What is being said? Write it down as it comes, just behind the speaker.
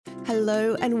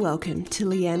Hello and welcome to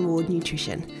Leanne Ward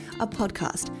Nutrition, a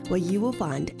podcast where you will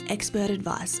find expert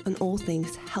advice on all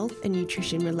things health and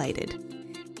nutrition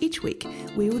related. Each week,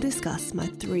 we will discuss my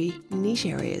 3 niche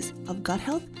areas of gut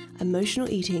health, emotional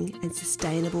eating, and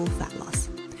sustainable fat loss.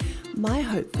 My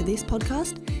hope for this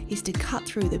podcast is to cut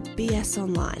through the BS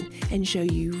online and show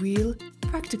you real,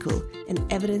 practical,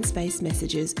 and evidence-based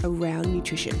messages around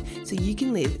nutrition so you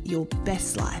can live your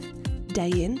best life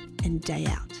day in and day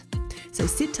out. So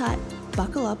sit tight,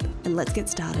 buckle up, and let's get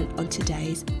started on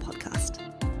today's podcast.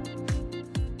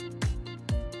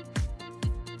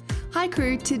 Hi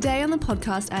crew, today on the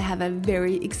podcast I have a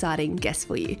very exciting guest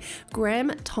for you. Graham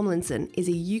Tomlinson is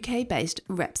a UK-based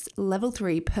Reps Level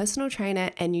 3 personal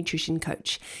trainer and nutrition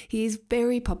coach. He is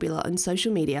very popular on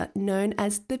social media, known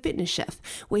as The Fitness Chef,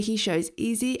 where he shows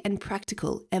easy and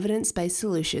practical evidence-based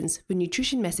solutions for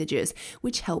nutrition messages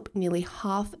which help nearly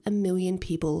 500,000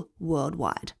 people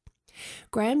worldwide.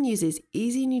 Graham uses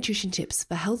easy nutrition tips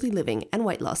for healthy living and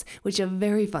weight loss, which are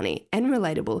very funny and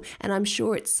relatable, and I'm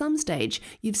sure at some stage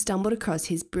you've stumbled across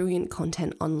his brilliant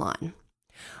content online.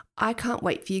 I can't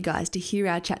wait for you guys to hear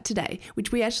our chat today,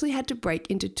 which we actually had to break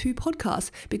into 2 podcasts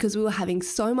because we were having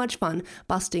so much fun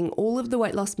busting all of the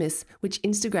weight loss myths, which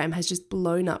Instagram has just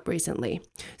blown up recently.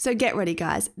 So get ready,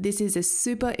 guys. This is a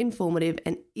super informative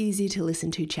and easy to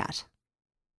listen to chat.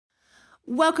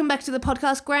 Welcome back to the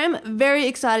podcast, Graham. Very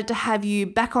excited to have you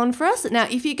back on for us. Now,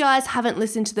 if you guys haven't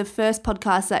listened to the first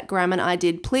podcast that Graham and I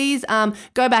did, please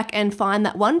go back and find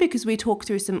that one because we talked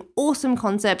through some awesome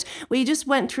concepts. We just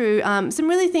went through some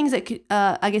really things that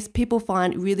I guess people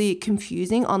find really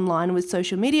confusing online with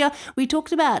social media. We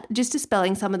talked about just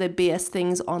dispelling some of the BS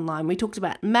things online. We talked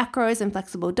about macros and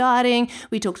flexible dieting.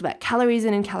 We talked about calories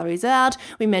in and calories out.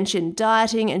 We mentioned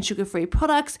dieting and sugar-free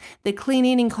products, the clean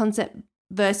eating concept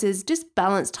versus just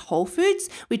balanced whole foods.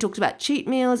 We talked about cheat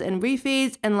meals and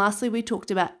refeeds. And lastly, we talked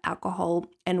about alcohol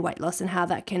and weight loss and how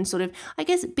that can sort of, I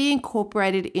guess, be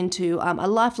incorporated into a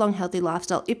lifelong healthy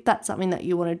lifestyle if that's something that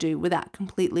you want to do without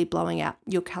completely blowing out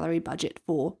your calorie budget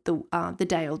for the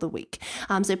day or the week.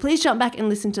 So please jump back and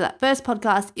listen to that first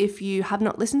podcast if you have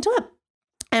not listened to it.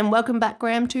 And welcome back,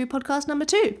 Graham, to podcast number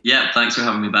 2. Yeah, thanks for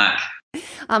having me back.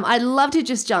 I'd love to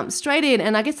just jump straight in.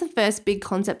 And I guess the first big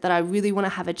concept that I really want to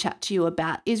have a chat to you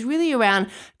about is really around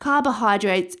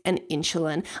carbohydrates and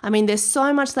insulin. I mean, there's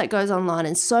so much that goes online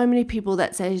and so many people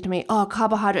that say to me, oh,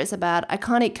 carbohydrates are bad. I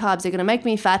can't eat carbs. They're going to make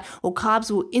me fat, or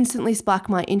carbs will instantly spike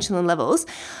my insulin levels.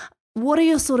 What are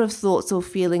your sort of thoughts or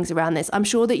feelings around this? I'm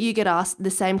sure that you get asked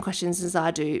the same questions as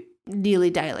I do nearly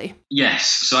daily. Yes.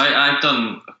 So I've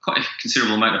done quite a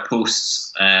considerable amount of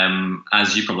posts,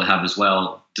 as you probably have as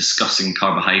well, discussing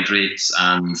carbohydrates.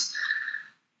 And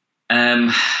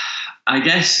I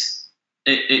guess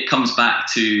it comes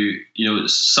back to,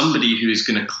 somebody who is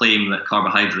going to claim that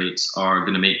carbohydrates are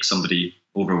going to make somebody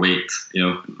overweight,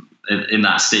 in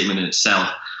that statement in itself,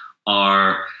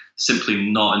 are simply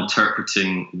not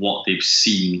interpreting what they've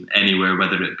seen anywhere,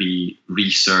 whether it be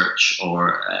research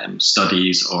or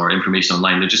studies or information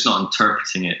online. They're just not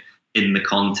interpreting it in the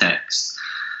context.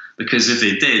 Because if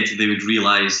they did, they would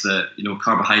realize that,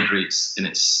 carbohydrates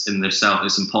in themselves,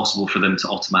 it's impossible for them to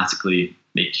automatically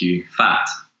make you fat.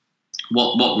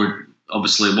 What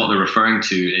they're referring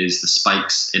to is the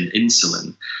spikes in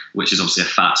insulin, which is obviously a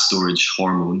fat storage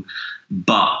hormone.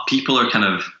 But people are kind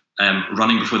of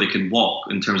running before they can walk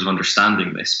in terms of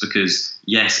understanding this, because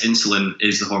yes, insulin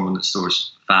is the hormone that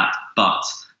stores fat, but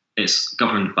it's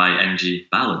governed by energy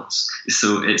balance.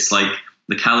 So it's like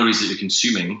the calories that you're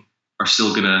consuming are still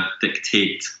going to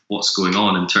dictate what's going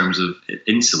on in terms of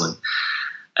insulin.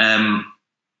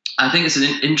 I think it's an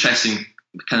interesting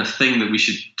kind of thing that we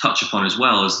should touch upon as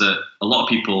well, is that a lot of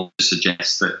people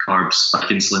suggest that carbs spike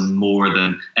insulin more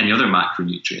than any other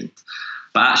macronutrient.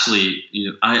 But actually,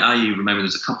 I remember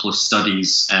there's a couple of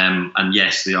studies, and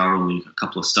yes, they are only a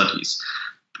couple of studies.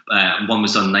 One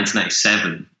was done in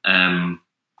 1997.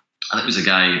 I think it was a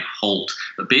guy, Holt,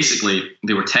 but basically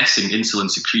they were testing insulin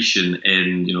secretion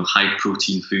in high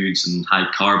protein foods and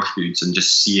high carb foods and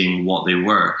just seeing what they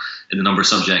were in the number of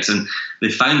subjects. And they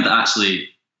found that actually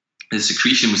the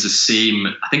secretion was the same.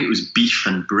 I think it was beef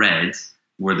and bread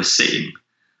were the same.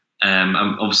 And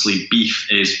obviously beef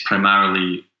is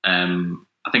primarily,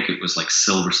 I think it was like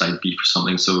silverside beef or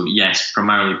something. So yes,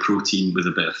 primarily protein with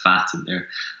a bit of fat in there,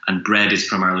 and bread is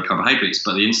primarily carbohydrates,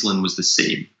 but the insulin was the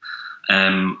same.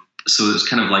 So it's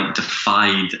kind of like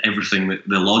defied everything, that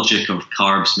the logic of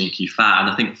carbs make you fat. And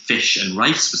I think fish and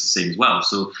rice was the same as well.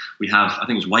 So we have, I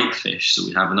think it was white fish. So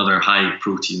we have another high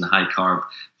protein, high carb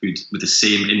food with the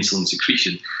same insulin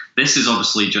secretion. This is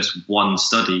obviously just one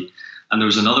study. And there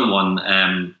was another one,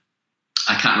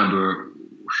 I can't remember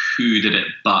who did it,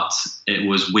 but it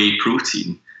was whey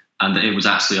protein, and it was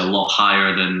actually a lot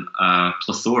higher than a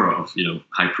plethora of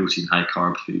high protein, high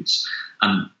carb foods.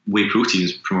 And whey protein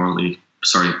is primarily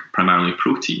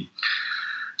protein.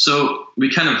 So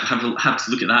we kind of have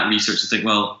to look at that research and think,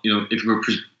 well, if we were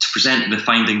to present the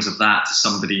findings of that to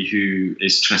somebody who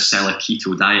is trying to sell a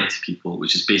keto diet to people,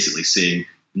 which is basically saying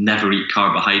never eat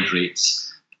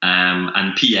carbohydrates,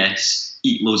 and P.S.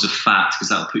 eat loads of fat because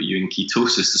that'll put you in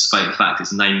ketosis, despite the fact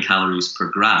it's 9 calories per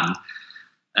gram,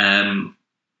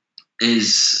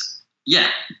 it's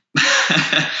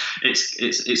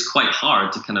quite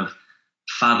hard to kind of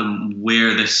fathom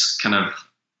where this kind of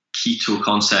keto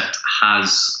concept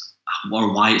has,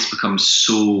 or why it's become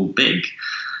so big.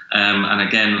 And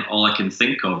again, all I can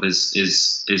think of is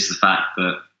the fact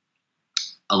that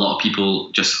a lot of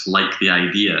people just like the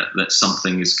idea that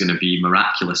something is going to be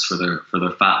miraculous for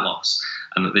their fat loss,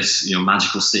 and that this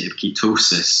magical state of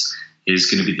ketosis is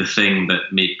going to be the thing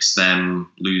that makes them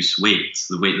lose weight,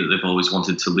 the weight that they've always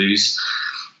wanted to lose.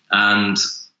 And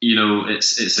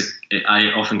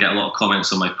I often get a lot of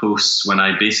comments on my posts when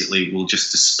I basically will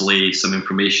just display some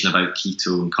information about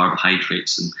keto and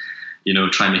carbohydrates and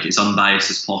try and make it as unbiased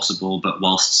as possible, but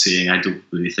whilst saying I don't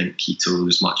really think keto,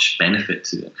 there's much benefit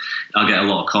to it. I'll get a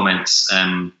lot of comments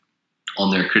on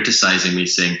there criticizing me,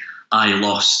 saying I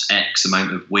lost X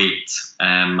amount of weight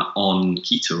on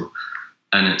keto.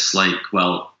 And it's like,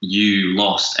 well, you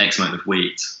lost X amount of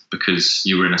weight because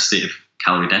you were in a state of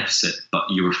calorie deficit, but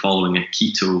you were following a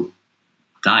keto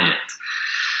diet.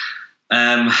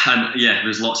 And yeah,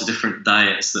 there's lots of different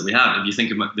diets that we have. If you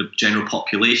think about the general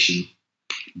population,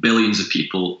 billions of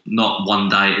people, not one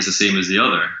diet is the same as the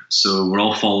other. So we're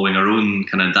all following our own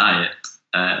kind of diet.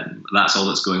 That's all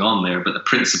that's going on there. But the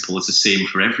principle is the same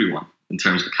for everyone in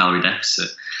terms of calorie deficit.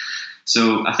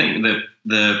 So I think that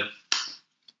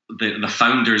the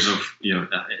founders of,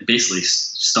 basically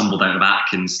stumbled out of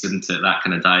Atkins, didn't it? That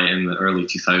kind of diet in the early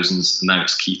 2000s, and now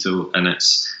it's keto, and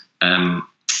it's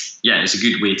it's a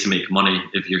good way to make money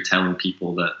if you're telling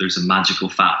people that there's a magical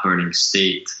fat burning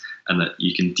state and that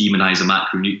you can demonize a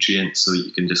macronutrient so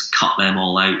you can just cut them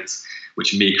all out,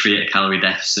 which may create a calorie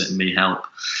deficit and may help.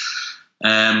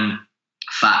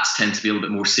 Fats tend to be a little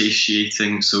bit more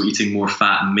satiating, so eating more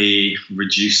fat may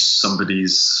reduce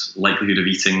somebody's likelihood of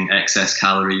eating excess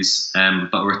calories.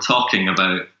 But we're talking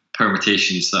about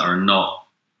permutations that are not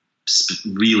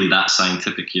really that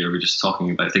scientific here. We're just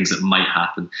talking about things that might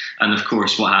happen. And of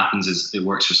course, what happens is it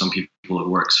works for some people, it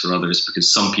works for others,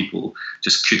 because some people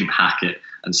just couldn't hack it,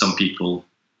 and some people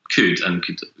could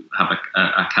have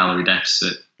a calorie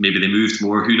deficit. Maybe they moved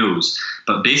more, who knows?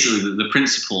 But basically, the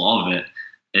principle of it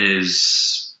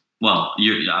is, well,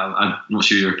 I'm not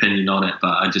sure your opinion on it,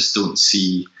 but I just don't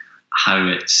see how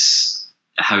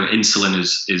insulin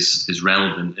is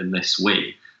relevant in this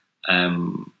way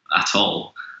at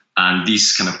all. And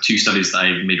these kind of two studies that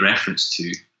I made reference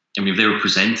to, I mean, if they were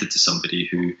presented to somebody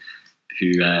who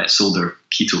sold their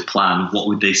keto plan, what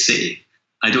would they say?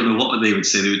 I don't know what they would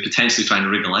say. They would potentially try and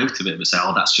wriggle out of it and say,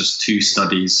 oh, that's just 2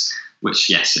 studies, which,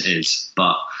 yes, it is.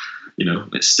 But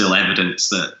it's still evidence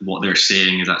that what they're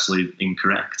saying is actually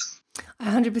incorrect. I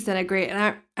 100% agree.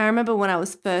 And I remember when I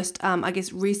was first,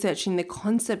 researching the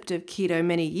concept of keto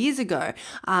many years ago,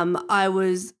 I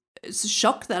was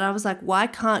shocked that I was like,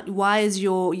 why is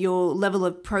your level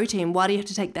of protein, why do you have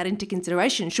to take that into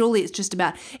consideration? Surely it's just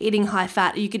about eating high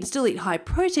fat. You can still eat high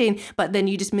protein, but then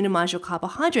you just minimize your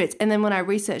carbohydrates. And then when I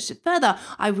researched it further,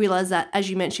 I realized that,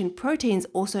 as you mentioned, proteins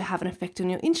also have an effect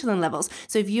on your insulin levels.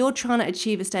 So if you're trying to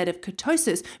achieve a state of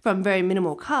ketosis from very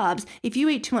minimal carbs, if you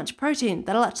eat too much protein,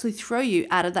 that'll actually throw you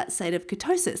out of that state of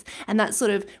ketosis. And that sort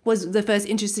of was the first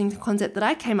interesting concept that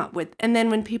I came up with. And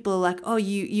then when people are like, oh,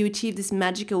 you achieve this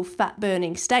magical fat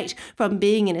burning state from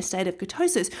being in a state of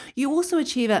ketosis, you also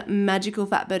achieve a magical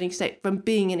fat burning state from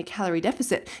being in a calorie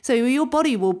deficit. So your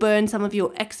body will burn some of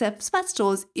your excess fat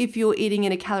stores if you're eating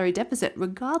in a calorie deficit,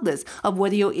 regardless of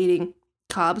whether you're eating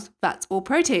carbs, fats, or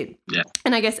protein. Yeah.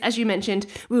 And I guess, as you mentioned,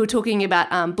 we were talking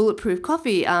about bulletproof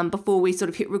coffee before we sort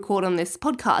of hit record on this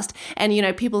podcast. And,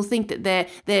 people think that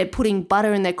they're putting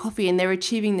butter in their coffee and they're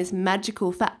achieving this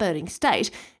magical fat burning state.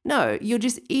 No, you're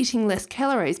just eating less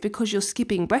calories because you're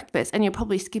skipping breakfast, and you're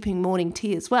probably skipping morning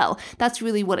tea as well. That's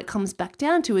really what it comes back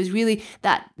down to, is really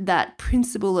that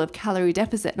principle of calorie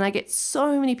deficit. And I get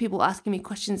so many people asking me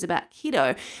questions about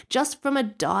keto just from a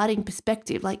dieting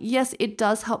perspective. Like, yes, it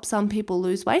does help some people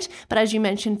lose weight, but as you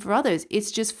mentioned, for others,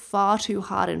 it's just far too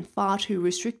hard and far too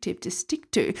restrictive to stick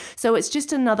to. So it's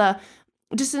just another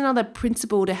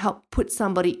principle to help put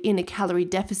somebody in a calorie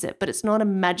deficit, but it's not a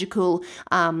magical,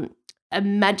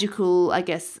 I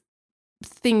guess,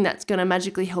 thing that's going to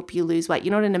magically help you lose weight.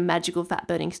 You're not in a magical fat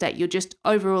burning state. You're just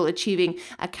overall achieving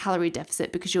a calorie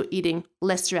deficit because you're eating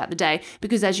less throughout the day.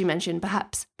 Because as you mentioned,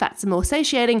 perhaps fats are more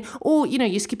satiating, or,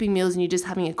 you're skipping meals and you're just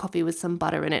having a coffee with some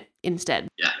butter in it instead.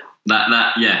 Yeah.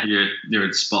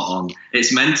 You're spot on.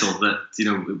 It's mental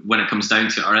that, when it comes down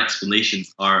to it, our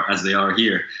explanations are as they are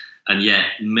here. And yet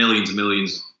millions and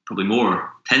millions, probably more,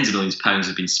 tens of millions of pounds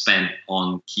have been spent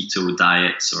on keto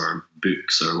diets or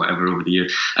books or whatever over the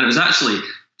years. And it was actually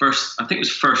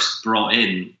first brought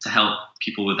in to help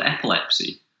people with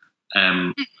epilepsy,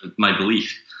 my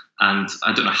belief. And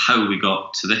I don't know how we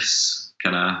got to this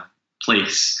kind of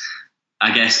place.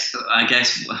 I guess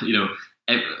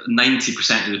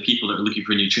 90% of the people that are looking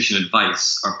for nutrition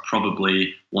advice are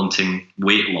probably wanting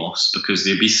weight loss, because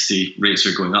the obesity rates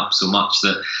are going up so much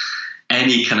that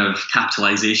any kind of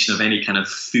capitalization of any kind of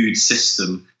food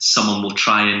system, someone will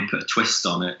try and put a twist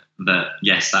on it that,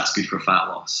 yes, that's good for fat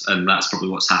loss. And that's probably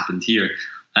what's happened here.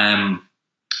 And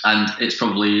it's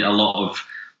probably a lot of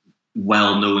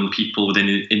well-known people within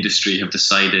the industry have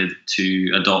decided to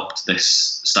adopt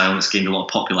this style, and it's gained a lot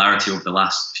of popularity over the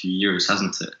last few years,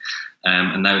 hasn't it?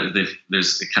 And now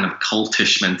there's a kind of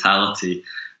cultish mentality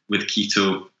with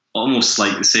keto, almost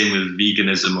like the same with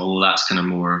veganism, although that's kind of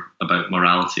more about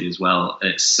morality as well.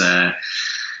 It's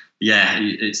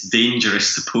it's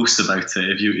dangerous to post about it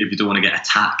if you don't want to get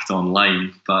attacked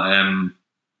online. But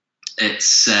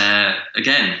it's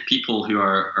again, people who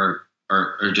are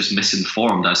just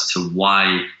misinformed as to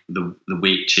why the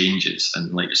weight changes,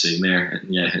 and like you're saying there,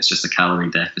 it's just a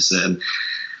calorie deficit, and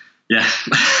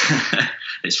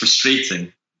it's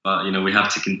frustrating. But we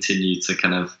have to continue to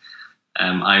kind of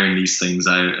iron these things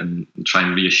out and try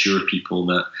and reassure people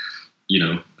that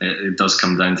it does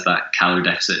come down to that calorie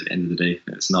deficit at the end of the day.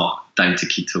 It's not down to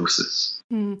ketosis.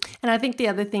 And I think the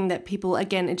other thing that people,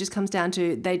 again, it just comes down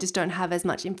to, they just don't have as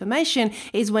much information,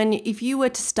 is if you were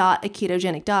to start a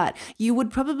ketogenic diet, you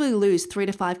would probably lose 3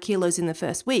 to 5 kilos in the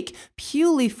first week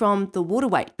purely from the water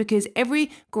weight, because every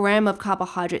gram of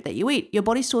carbohydrate that you eat, your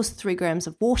body stores 3 grams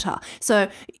of water. So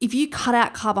if you cut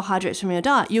out carbohydrates from your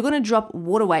diet, you're going to drop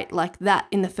water weight like that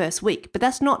in the first week, but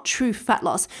that's not true fat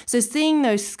loss. So seeing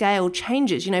those scale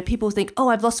changes, people think, oh,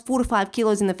 I've lost 4 to 5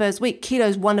 kilos in the first week.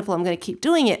 Keto's wonderful. I'm going to keep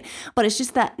doing it. But it's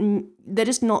just that they're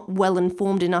just not well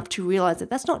informed enough to realize that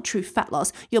that's not true fat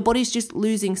loss. Your body's just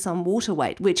losing some water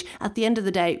weight, which at the end of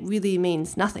the day really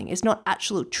means nothing. It's not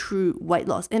actual true weight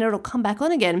loss, and it'll come back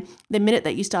on again the minute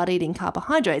that you start eating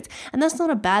carbohydrates. And that's not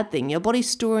a bad thing. Your body's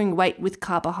storing weight with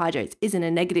carbohydrates isn't a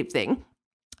negative thing.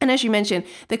 And as you mentioned,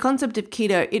 the concept of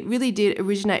keto, it really did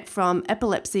originate from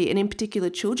epilepsy, and in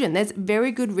particular children. There's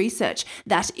very good research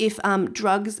that if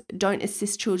drugs don't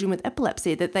assist children with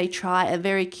epilepsy, that they try a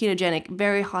very ketogenic,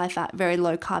 very high fat, very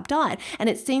low carb diet. And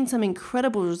it's seen some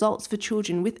incredible results for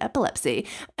children with epilepsy.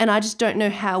 And I just don't know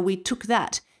how we took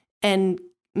that and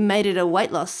made it a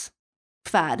weight loss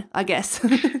fad, I guess.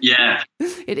 Yeah.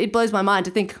 It blows my mind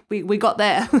to think we got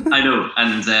there. I know.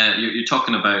 And you're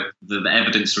talking about the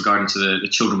evidence regarding to the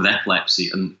children with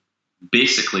epilepsy. And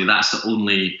basically that's the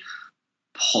only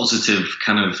positive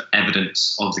kind of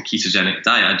evidence of the ketogenic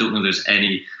diet. I don't know there's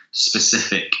any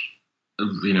specific,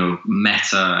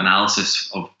 meta-analysis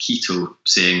of keto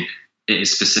saying it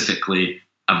is specifically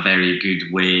a very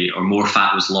good way, or more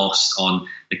fat was lost on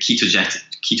the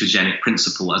ketogenic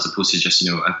principle as opposed to just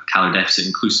a calorie deficit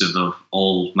inclusive of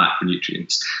all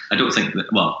macronutrients. I don't think that.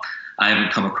 Well, I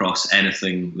haven't come across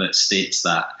anything that states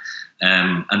that,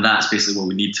 and that's basically what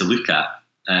we need to look at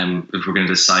if we're going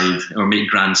to decide or make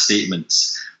grand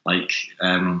statements like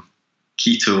ketogenic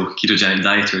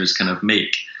dieters kind of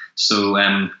make. So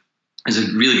there's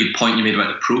a really good point you made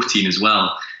about the protein as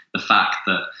well. The fact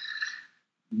that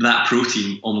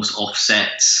protein almost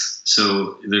offsets,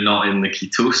 so they're not in the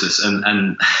ketosis,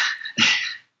 and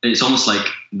it's almost like,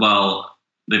 well,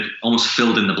 they've almost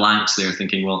filled in the blanks there,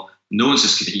 thinking, well, no one's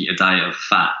just going to eat a diet of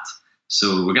fat,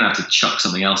 so we're going to have to chuck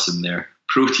something else in there.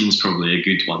 Protein's probably a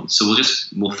good one, so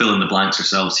we'll fill in the blanks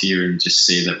ourselves here and just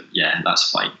say that, yeah,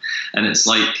 that's fine. And it's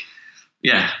like,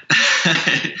 yeah,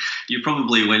 you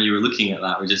probably, when you were looking at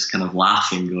that, were just kind of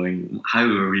laughing, going, how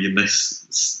are we in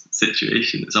this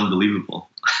situation? It's unbelievable.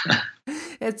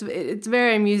 It's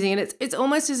very amusing, and it's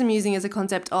almost as amusing as a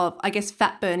concept of, I guess,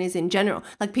 fat burn is in general.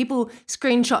 Like, people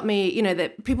screenshot me,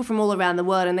 that people from all around the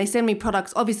world, and they send me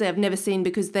products obviously I've never seen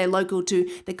because they're local to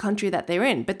the country that they're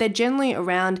in, but they're generally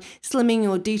around slimming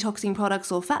or detoxing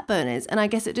products or fat burners. And I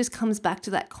guess it just comes back to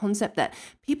that concept that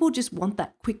people just want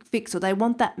that quick fix, or they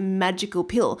want that magical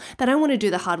pill. They don't want to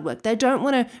do the hard work. They don't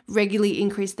want to regularly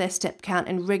increase their step count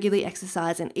and regularly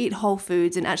exercise and eat whole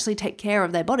foods and actually take care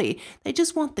of their body. They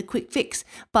just want the quick fix.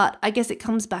 But I guess it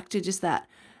comes back to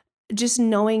just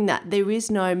knowing that there is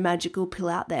no magical pill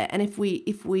out there. And if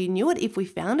we knew it, if we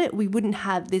found it, we wouldn't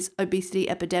have this obesity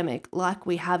epidemic like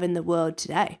we have in the world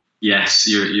today. Yes,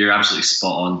 you're absolutely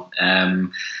spot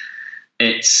on.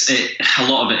 A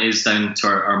lot of it is down to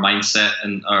our mindset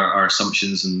and our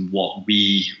assumptions and what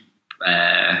we,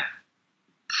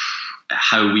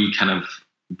 how we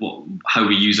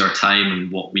use our time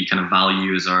and what we kind of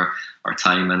value as our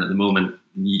time. And at the moment,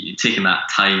 taking that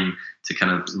time to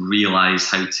kind of realize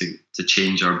how to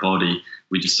change our body,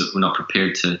 we're not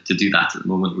prepared to do that at the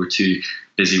moment. We're too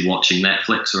busy watching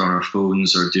Netflix or on our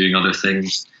phones or doing other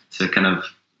things to kind of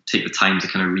take the time to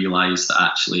kind of realize that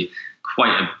actually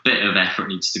quite a bit of effort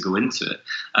needs to go into it.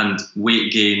 And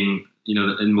weight gain,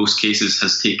 in most cases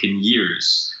has taken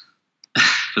years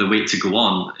for the weight to go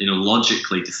on.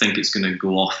 Logically, to think it's going to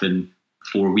go off in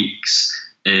 4 weeks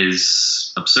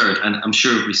is absurd. And I'm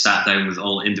sure if we sat down with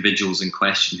all individuals in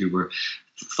question who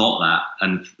thought that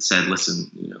and said,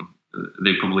 listen,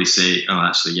 they'd probably say, oh,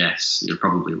 actually, yes, you're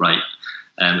probably right.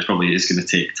 It probably is going to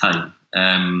take time.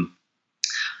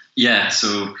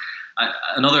 So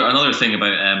another thing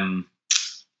about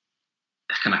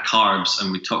kind of carbs,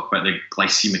 and we talk about the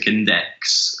glycemic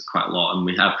index quite a lot, and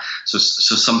we have so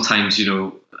sometimes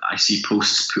I see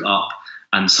posts put up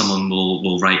and someone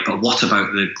will write, but what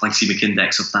about the glycemic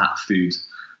index of that food,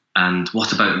 and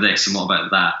what about this and what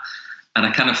about that? And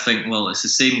I kind of think, well, it's the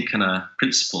same kind of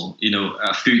principle.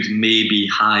 A food may be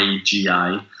high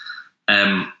GI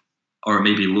or it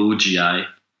may be low GI.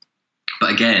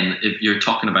 But again, if you're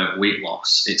talking about weight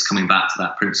loss, it's coming back to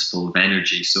that principle of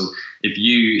energy. So if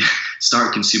you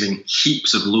start consuming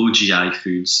heaps of low GI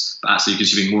foods, but actually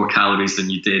consuming more calories than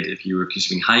you did if you were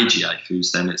consuming high GI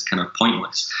foods, then it's kind of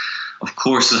pointless. Of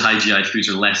course, the high GI foods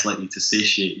are less likely to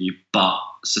satiate you, but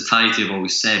satiety, I've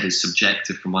always said, is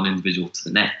subjective from one individual to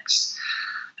the next.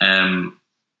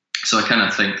 So I kind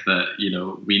of think that,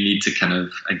 we need to kind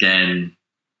of, again,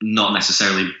 not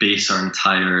necessarily base our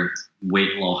entire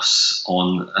weight loss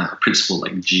on a principle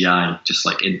like GI, just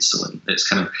like insulin.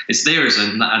 It's there as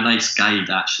a nice guide,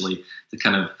 actually, to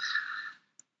kind of,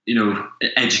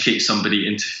 educate somebody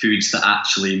into foods that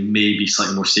actually may be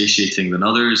slightly more satiating than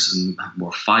others and have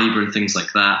more fiber and things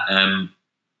like that.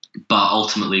 But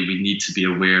ultimately, we need to be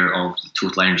aware of the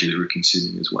total energy that we're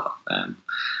consuming as well. And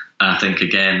I think,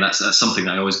 again, that's something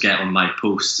that I always get on my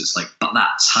posts. It's like, but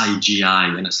that's high GI.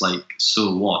 And it's like,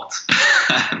 so what?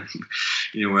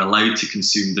 We're allowed to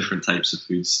consume different types of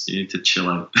foods. You need to chill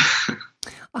out.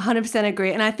 100%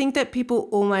 agree. And I think that people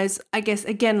almost, I guess,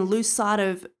 again, lose sight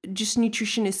of just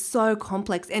nutrition is so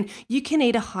complex, and you can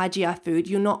eat a high GI food.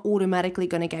 You're not automatically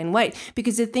going to gain weight,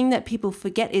 because the thing that people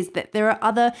forget is that there are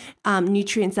other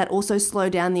nutrients that also slow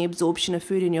down the absorption of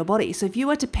food in your body. So if you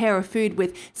were to pair a food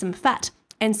with some fat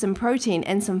and some protein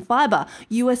and some fiber,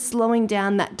 you are slowing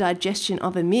down that digestion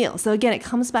of a meal. So again, it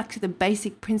comes back to the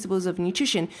basic principles of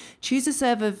nutrition. Choose a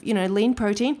serve of, lean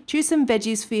protein, choose some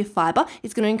veggies for your fiber.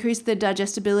 It's going to increase the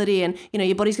digestibility and,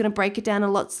 your body's going to break it down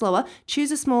a lot slower. Choose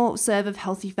a small serve of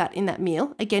healthy fat in that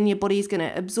meal. Again, your body's going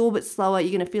to absorb it slower.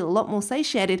 You're going to feel a lot more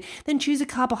satiated. Then choose a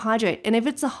carbohydrate. And if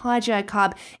it's a high GI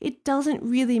carb, it doesn't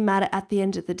really matter at the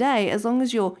end of the day, as long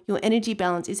as your energy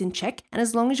balance is in check and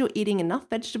as long as you're eating enough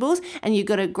vegetables and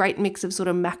you've got a great mix of sort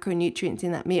of macronutrients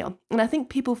in that meal. And I think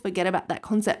people forget about that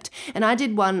concept. And I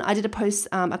did a post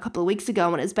a couple of weeks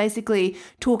ago, and it's basically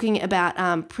talking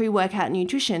about pre-workout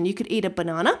nutrition. You could eat a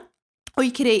banana, or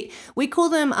you could eat, we call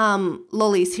them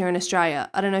lollies here in Australia.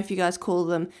 I don't know if you guys call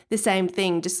them the same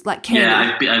thing, just like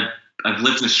candy. Yeah, I've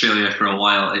lived in Australia for a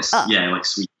while. It's like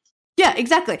sweet. Yeah,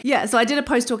 exactly. Yeah, so I did a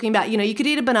post talking about, you could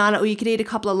eat a banana or you could eat a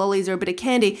couple of lollies or a bit of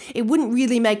candy. It wouldn't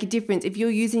really make a difference if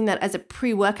you're using that as a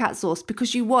pre-workout source,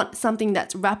 because you want something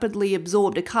that's rapidly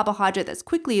absorbed, a carbohydrate that's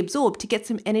quickly absorbed, to get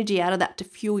some energy out of that to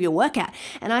fuel your workout.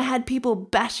 And I had people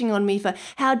bashing on me for,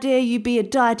 how dare you be a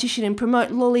dietitian and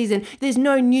promote lollies and there's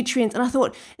no nutrients. And I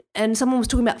thought, and someone was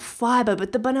talking about fiber,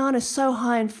 but the banana is so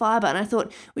high in fiber. And I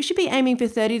thought we should be aiming for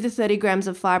 30 to 30 grams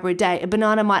of fiber a day. A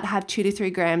banana might have 2 to 3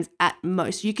 grams at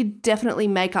most. You could definitely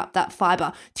make up that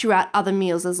fiber throughout other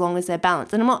meals as long as they're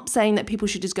balanced. And I'm not saying that people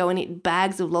should just go and eat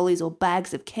bags of lollies or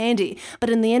bags of candy. But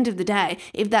in the end of the day,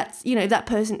 if that's, that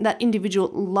person, that individual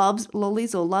loves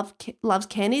lollies or loves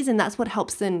candies, and that's what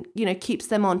helps them, keeps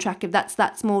them on track. If that's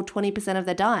that small 20% of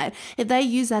their diet, if they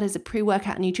use that as a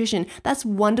pre-workout nutrition, that's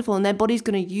wonderful. And their body's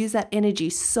going to use that energy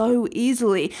so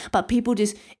easily. But people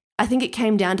just, I think it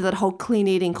came down to that whole clean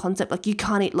eating concept, like you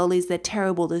can't eat lollies, they're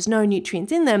terrible, there's no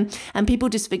nutrients in them. And people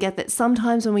just forget that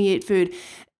sometimes when we eat food,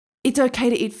 it's okay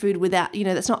to eat food without,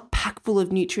 that's not packed full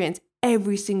of nutrients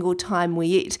every single time we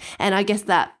eat. And I guess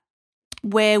that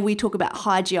where we talk about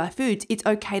high GI foods, it's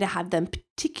okay to have them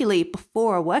particularly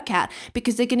before a workout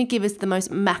because they're going to give us the most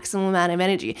maximum amount of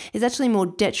energy. It's actually more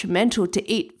detrimental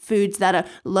to eat foods that are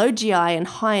low GI and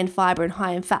high in fiber and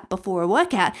high in fat before a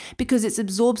workout because it's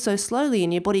absorbed so slowly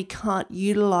and your body can't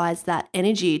utilize that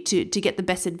energy to get the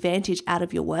best advantage out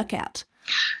of your workout.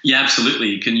 Yeah,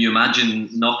 absolutely. Can you imagine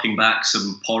knocking back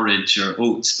some porridge or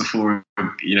oats before,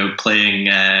 playing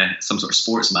some sort of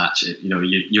sports match?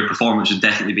 Your performance would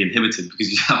definitely be inhibited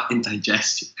because you have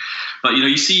indigestion. But,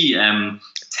 you see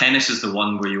tennis is the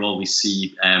one where you always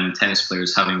see tennis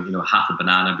players having, half a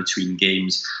banana between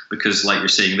games because, like you're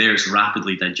saying there, it's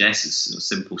rapidly digested,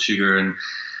 simple sugar. And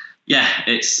yeah,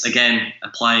 it's, again,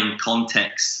 applying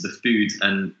context to the food,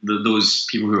 and those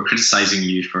people who are criticizing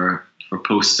you for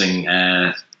posting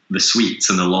the sweets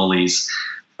and the lollies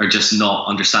are just not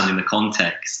understanding the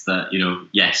context that,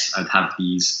 yes, I'd have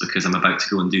these because I'm about to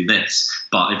go and do this.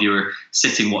 But if you're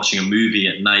sitting watching a movie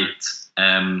at night,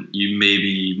 you may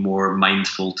be more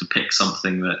mindful to pick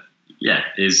something that,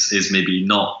 is maybe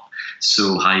not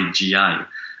so high GI.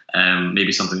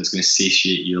 Maybe something that's going to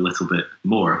satiate you a little bit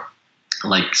more,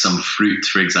 like some fruit,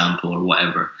 for example, or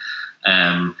whatever.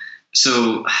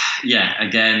 So, yeah,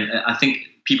 again, I think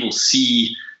people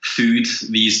see food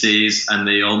these days and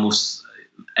they almost,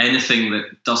 anything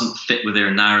that doesn't fit with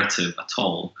their narrative at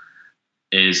all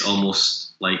is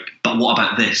almost like, but what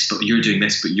about this? But you're doing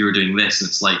this, but you're doing this. And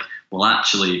it's like, well,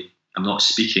 actually, I'm not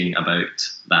speaking about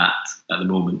that at the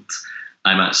moment.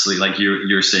 I'm actually, like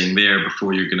you're saying there,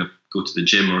 before you're going to go to the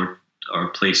gym or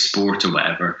play sport or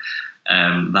whatever,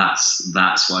 that's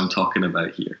what I'm talking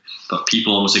about here. But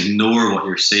people almost ignore what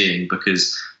you're saying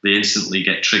because they instantly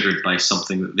get triggered by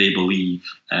something that they believe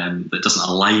that doesn't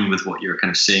align with what you're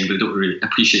kind of saying, but they don't really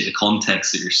appreciate the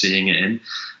context that you're saying it in.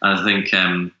 And I think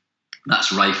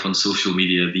that's rife on social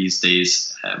media these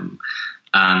days.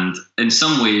 And in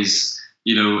some ways,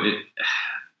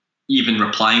 even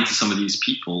replying to some of these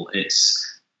people,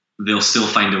 they'll still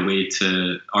find a way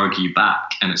to argue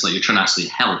back. And it's like you're trying to actually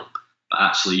help, but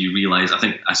actually you realize, I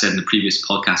think I said in the previous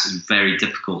podcast, it's very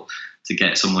difficult to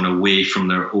get someone away from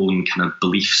their own kind of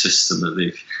belief system that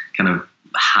they've kind of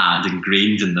had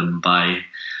ingrained in them by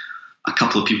a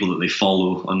couple of people that they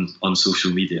follow on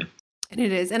social media. And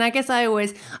it is. And I guess I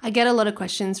get a lot of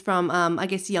questions from,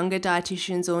 younger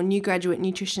dietitians or new graduate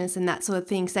nutritionists and that sort of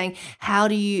thing saying, how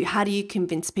do you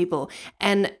convince people?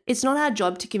 And it's not our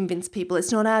job to convince people.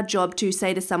 It's not our job to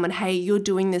say to someone, hey, you're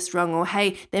doing this wrong, or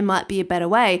hey, there might be a better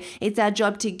way. It's our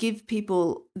job to give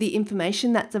people the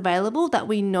information that's available that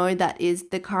we know that is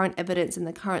the current evidence and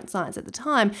the current science at the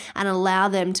time, and allow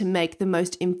them to make the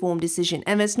most informed decision.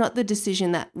 And if it's not the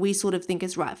decision that we sort of think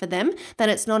is right for them, then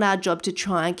it's not our job to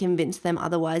try and convince them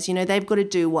otherwise. They've got to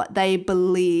do what they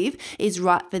believe is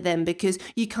right for them, because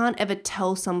you can't ever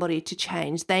tell somebody to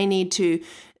change. They need to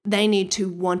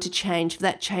want to change for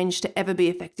that change to ever be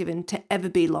effective and to ever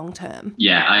be long term.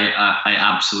 Yeah, I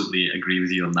absolutely agree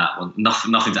with you on that one.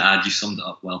 Nothing to add. You summed it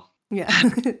up well. Yeah.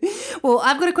 Well,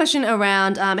 I've got a question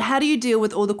around how do you deal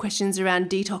with all the questions around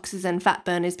detoxes and fat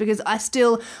burners? Because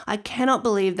I cannot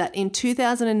believe that in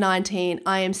 2019,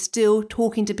 I am still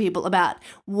talking to people about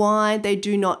why they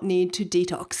do not need to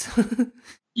detox.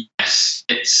 Yes,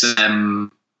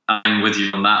 I'm with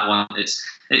you on that one.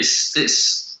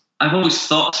 It's I've always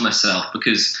thought to myself,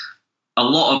 because a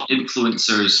lot of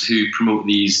influencers who promote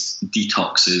these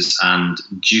detoxes and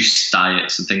juice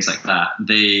diets and things like that,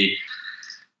 they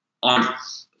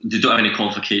don't have any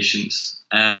qualifications.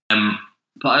 But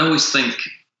I always think,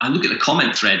 I look at the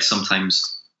comment threads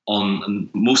sometimes on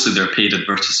mostly their paid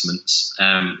advertisements.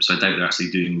 So I doubt they're actually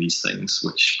doing these things,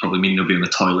 which probably mean they'll be on the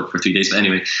toilet for 3 days. But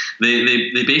anyway,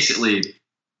 they basically,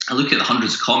 I look at the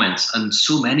hundreds of comments, and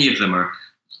so many of them are,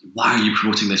 why are you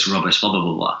promoting this rubbish, blah, blah,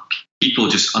 blah, blah. People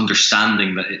just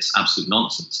understanding that it's absolute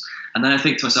nonsense. And then I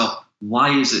think to myself,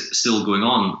 why is it still going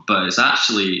on? But it's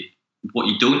actually, what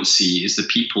you don't see is the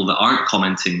people that aren't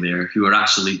commenting there who are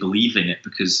actually believing it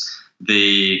because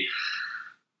they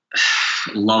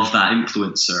love that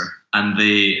influencer, and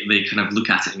they kind of look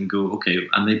at it and go, okay,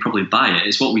 and they probably buy it.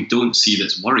 It's what we don't see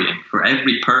that's worrying. For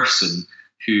every person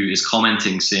who is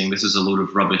commenting saying this is a load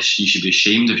of rubbish, you should be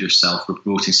ashamed of yourself for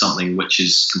promoting something which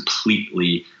is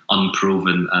completely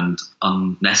unproven and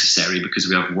unnecessary because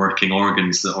we have working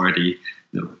organs that already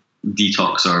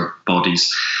detox our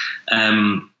bodies.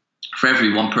 For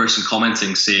every one person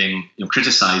commenting saying,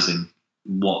 criticizing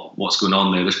what's going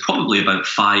on there's probably about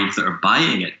 5 that are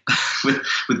buying it with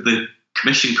the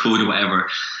commission code or whatever.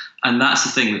 And that's the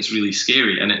thing that's really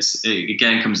scary. And it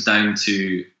again comes down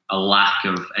to a lack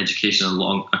of education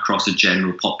across the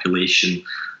general population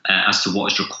as to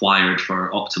what is required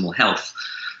for optimal health.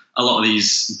 a lot of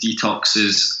these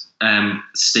detoxes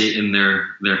state in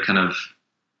their kind of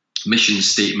mission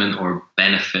statement or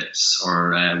benefits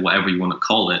or whatever you want to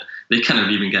call it, they kind of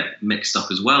even get mixed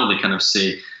up as well. They kind of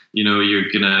say,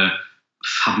 you're going to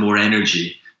have more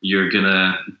energy, you're going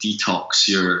to detox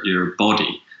your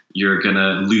body, you're going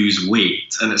to lose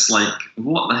weight. And it's like,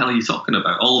 what the hell are you talking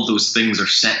about? All of those things are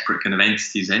separate kind of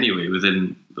entities anyway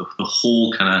within the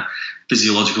whole kind of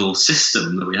physiological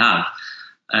system that we have.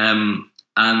 In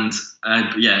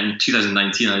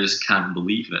 2019, I just can't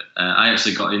believe it. I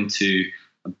actually got into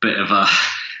a bit of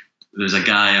there's a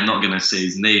guy, I'm not going to say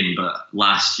his name, but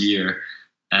last year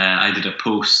I did a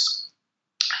post.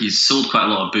 He's sold quite a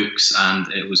lot of books,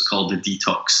 and it was called The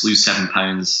Detox, Lose 7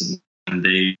 Pounds in 7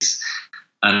 Days.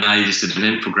 And I just did an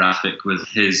infographic with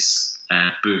his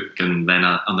book, and then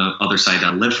on the other side,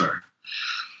 a liver.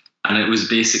 And it was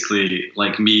basically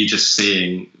like me just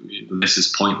saying, this is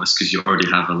pointless because you already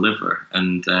have a liver.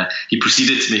 And he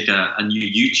proceeded to make a new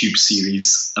YouTube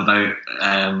series about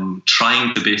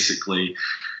trying to basically,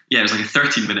 it was like a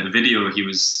 13-minute video. He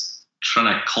was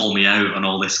trying to call me out on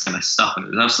all this kind of stuff, and it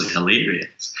was absolutely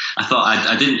hilarious. I thought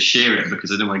I didn't share it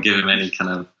because I didn't want to give him any kind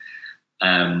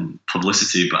of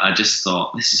publicity, but I just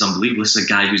thought, this is unbelievable. This is a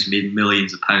guy who's made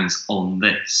millions of pounds on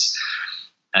this,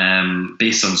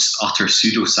 based on utter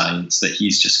pseudoscience that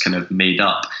he's just kind of made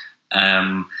up.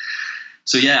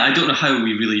 So I don't know how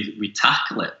we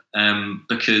tackle it,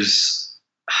 because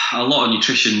a lot of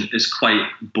nutrition is quite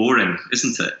boring,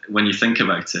 isn't it? When you think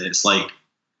about it, it's like,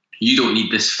 you don't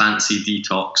need this fancy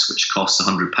detox which costs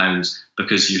 £100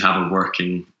 because you have a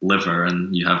working liver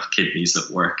and you have kidneys that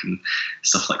work and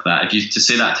stuff like that. If you to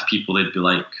say that to people, they'd be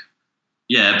like,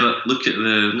 yeah, but look at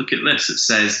this. It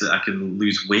says that I can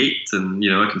lose weight and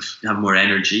I can have more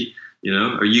energy.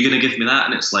 Are you going to give me that?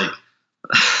 And it's like,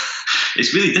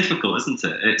 it's really difficult, isn't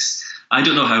it? I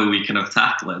don't know how we kind of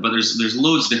tackle it, but there's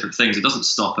loads of different things. It doesn't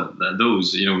stop at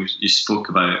those. You spoke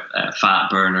about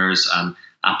fat burners and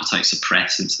appetite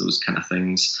suppressants, those kind of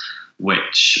things,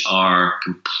 which are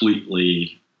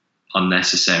completely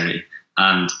unnecessary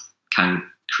and can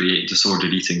create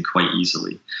disordered eating quite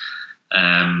easily.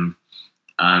 And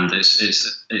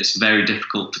it's very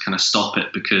difficult to kind of stop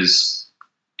it because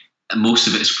most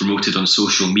of it is promoted on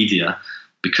social media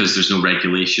because there's no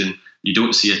regulation. You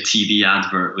don't see a TV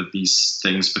advert with these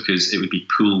things because it would be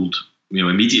pulled,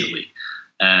 immediately.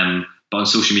 But on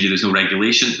social media, there's no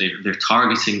regulation. They're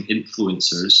targeting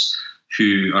influencers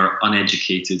who are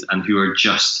uneducated and who are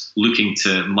just looking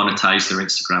to monetize their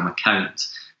Instagram account,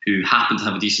 who happen to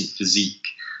have a decent physique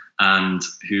and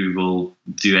who will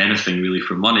do anything really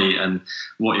for money. And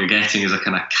what you're getting is a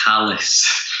kind of callous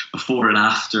before and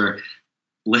after.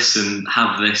 Listen,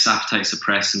 have this appetite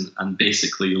suppressant and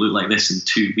basically you look like this in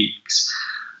 2 weeks.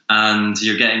 And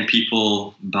you're getting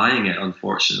people buying it,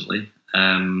 unfortunately.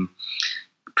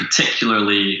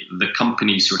 Particularly the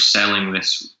companies who are selling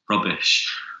this rubbish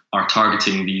are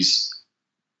targeting these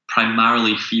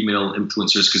primarily female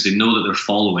influencers because they know that they're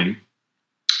following.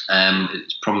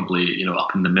 It's probably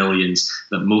up in the millions,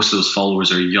 that most of those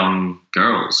followers are young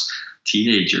girls,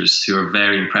 teenagers who are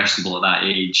very impressionable at that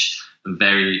age and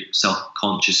very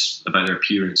self-conscious about their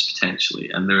appearance potentially,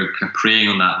 and they're kind of preying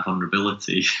on that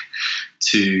vulnerability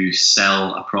to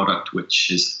sell a product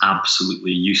which is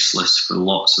absolutely useless for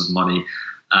lots of money,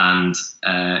 and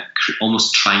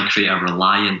almost try and create a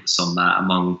reliance on that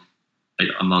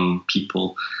among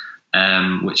people,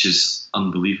 which is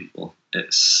unbelievable.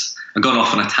 I've gone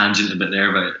off on a tangent a bit there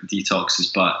about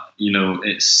detoxes, but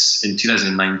it's in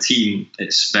 2019.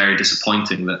 It's very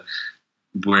disappointing that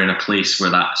we're in a place where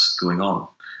that's going on.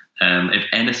 If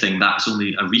anything, that's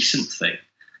only a recent thing.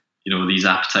 These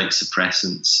appetite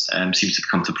suppressants seem to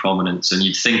come to prominence, and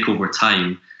you'd think over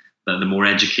time that the more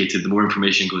educated, the more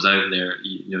information goes out there,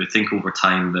 I think over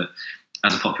time that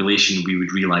as a population we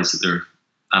would realise that they're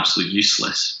absolutely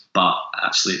useless. But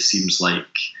actually it seems like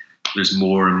there's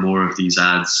more and more of these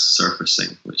ads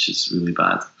surfacing, which is really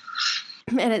bad.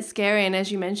 And it's scary, and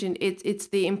as you mentioned, it's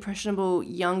the impressionable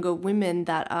younger women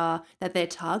that they're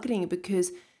targeting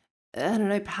because, I don't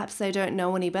know, perhaps they don't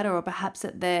know any better, or perhaps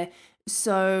that they're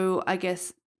so, I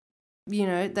guess,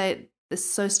 they're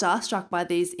so starstruck by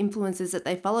these influencers that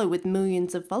they follow with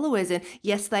millions of followers. And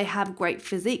yes, they have great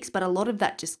physiques, but a lot of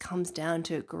that just comes down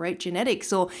to great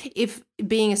genetics. Or if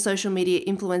being a social media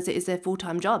influencer is their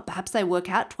full-time job, perhaps they work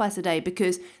out twice a day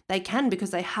because they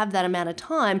have that amount of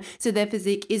time. So their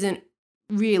physique isn't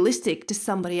realistic to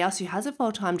somebody else who has a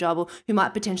full-time job or who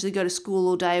might potentially go to school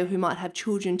all day or who might have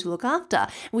children to look after.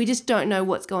 We just don't know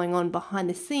what's going on behind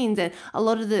the scenes. And a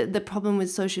lot of the problem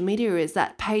with social media is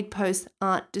that paid posts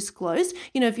aren't disclosed.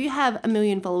 If you have 1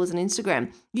 million followers on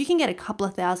Instagram, you can get a couple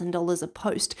of $1,000s a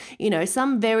post.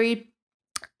 Some very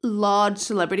large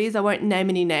celebrities, I won't name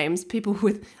any names, people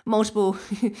with multiple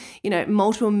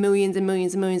millions and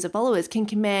millions and millions of followers can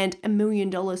command $1 million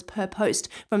per post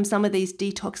from some of these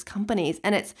detox companies.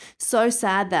 And it's so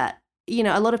sad that,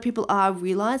 a lot of people are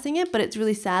realizing it, but it's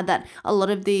really sad that a lot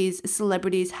of these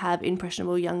celebrities have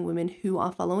impressionable young women who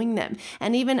are following them.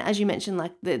 And even as you mentioned,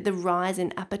 like the rise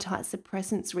in appetite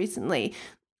suppressants recently,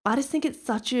 I just think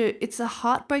it's a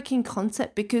heartbreaking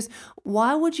concept, because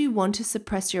why would you want to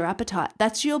suppress your appetite?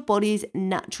 That's your body's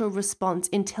natural response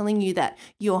in telling you that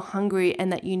you're hungry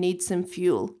and that you need some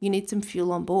fuel. You need some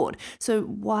fuel on board. So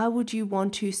why would you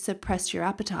want to suppress your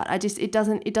appetite? It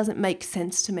doesn't make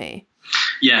sense to me.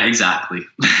 Yeah, exactly.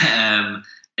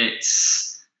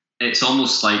 It's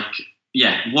almost like,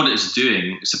 what it's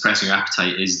doing, suppressing your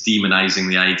appetite, is demonizing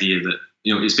the idea that,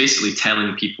 it's basically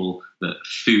telling people that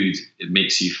food, it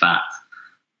makes you fat.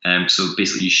 So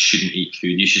basically you shouldn't eat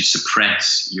food. You should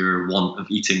suppress your want of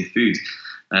eating food,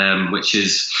 which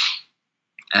is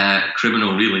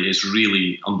criminal, really. It's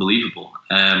really unbelievable.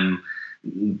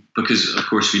 Because, of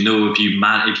course, we know if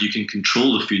you can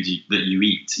control the food that you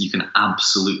eat, you can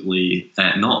absolutely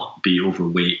not be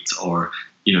overweight, or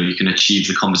you can achieve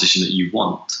the composition that you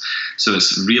want. So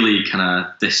it's really kind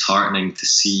of disheartening to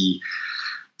see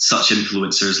such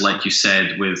influencers, like you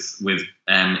said, with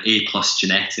A+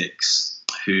 Genetics,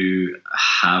 who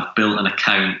have built an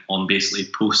account on basically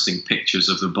posting pictures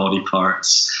of their body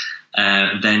parts,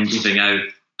 then giving out.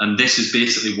 And this is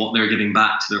basically what they're giving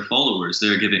back to their followers.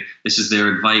 This is their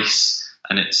advice,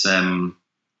 and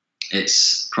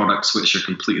it's products which are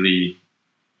completely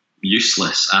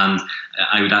useless. And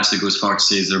I would actually go as far to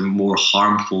say they're more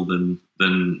harmful than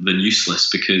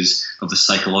useless, because of the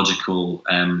psychological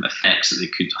effects that they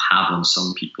could have on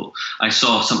some people. I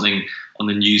saw something on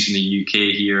the news in the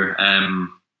UK here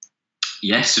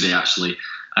yesterday, actually,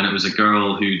 and it was a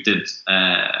girl who did,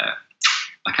 I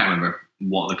can't remember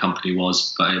what the company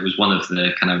was, but it was one of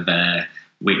the kind of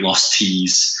weight loss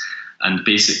teas, and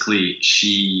basically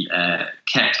she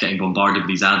kept getting bombarded with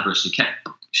these adverts.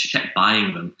 She kept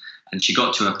buying them, and she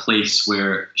got to a place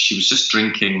where she was just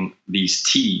drinking these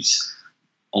teas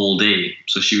all day.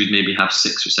 So she would maybe have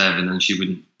 6 or 7, and she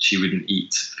wouldn't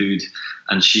eat food,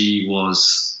 and she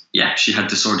had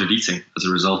disordered eating as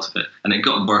a result of it, and it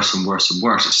got worse and worse and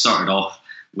worse. It started off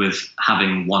with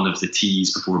having one of the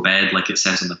teas before bed, like it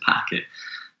says on the packet.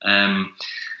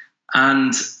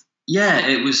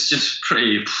 It was just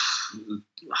pretty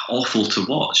awful to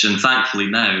watch. And thankfully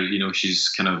now, she's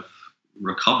kind of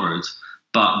recovered,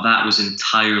 but that was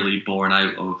entirely born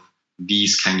out of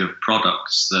these kind of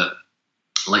products that,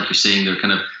 like you're saying, they're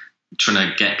kind of trying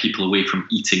to get people away from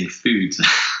eating food,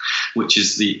 which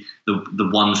is the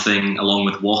one thing, along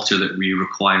with water, that we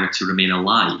require to remain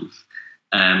alive.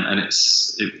 And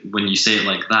when you say it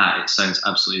like that, it sounds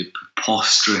absolutely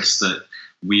preposterous that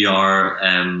we are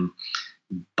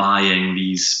buying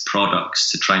these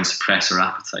products to try and suppress our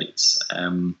appetites.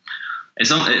 It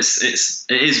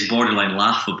is borderline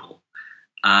laughable,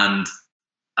 and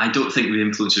I don't think the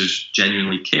influencers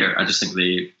genuinely care. I just think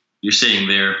you're saying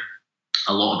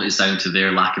a lot of it is down to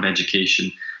their lack of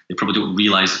education. They probably don't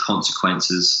realise the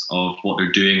consequences of what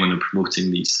they're doing when they're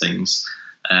promoting these things.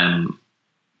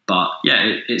 But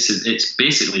it's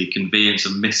basically conveyance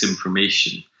of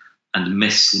misinformation and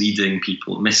misleading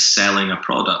people, mis-selling a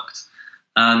product.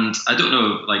 And I don't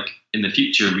know, like in the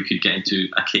future, we could get into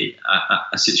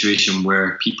a situation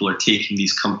where people are taking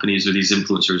these companies or these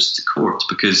influencers to court,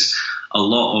 because a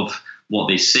lot of what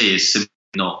they say is simply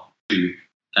not true.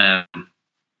 A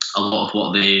lot of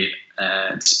what they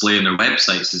display on their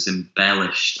websites is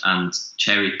embellished and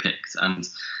cherry-picked, and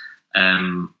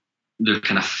they're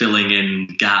kind of filling in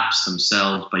gaps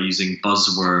themselves by using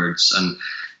buzzwords, and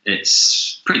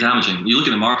it's pretty damaging. You look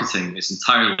at the marketing; it's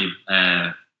entirely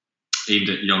aimed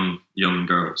at young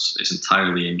girls. It's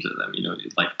entirely aimed at them.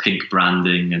 Like pink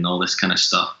branding and all this kind of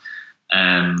stuff.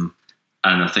 And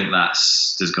I think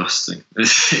that's disgusting.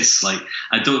 It's like,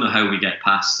 I don't know how we get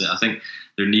past it. I think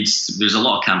there's a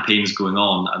lot of campaigns going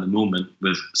on at the moment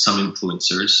with some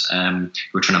influencers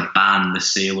who are trying to ban the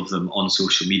sale of them on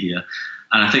social media.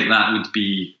 And I think that would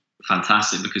be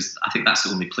fantastic, because I think that's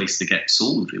the only place to get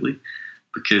sold, really.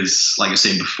 Because, like I was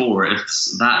saying before, if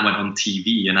that went on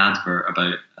TV, an advert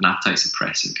about an appetite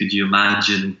suppressant, could you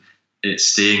imagine it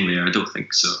staying there? I don't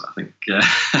think so. I think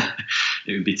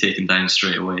it would be taken down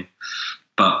straight away.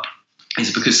 But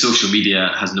is because social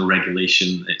media has no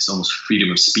regulation. It's almost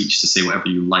freedom of speech to say whatever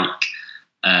you like,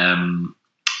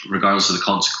 regardless of the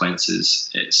consequences.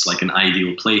 It's like an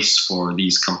ideal place for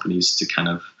these companies to kind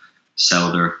of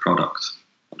sell their product,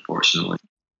 unfortunately.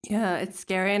 Yeah, it's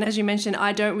scary. And as you mentioned,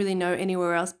 I don't really know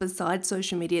anywhere else besides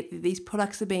social media that these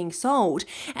products are being sold.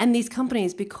 And these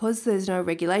companies, because there's no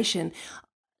regulation,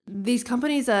 these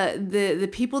companies are the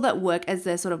people that work as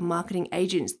their sort of marketing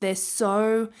agents.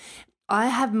 I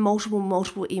have multiple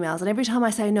emails, and every time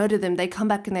I say no to them, they come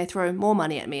back and they throw more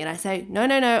money at me. And I say, no,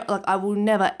 like I will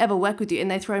never, ever work with you.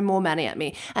 And they throw more money at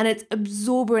me. And it's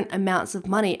exorbitant amounts of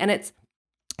money. And it's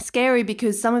scary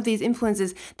because some of these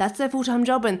influencers, that's their full-time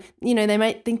job, and they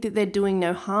might think that they're doing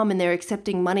no harm and they're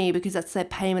accepting money because that's their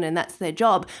payment and that's their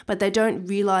job, but they don't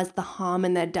realize the harm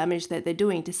and the damage that they're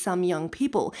doing to some young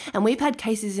people. And we've had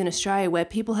cases in Australia where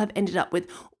people have ended up with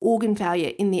organ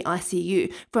failure in the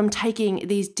ICU from taking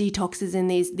these detoxes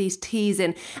and these teas.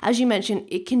 And as you mentioned,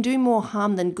 it can do more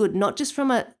harm than good, not just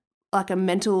from a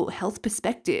mental health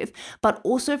perspective, but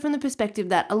also from the perspective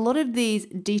that a lot of these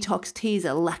detox teas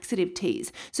are laxative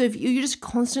teas. So if you're just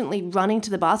constantly running to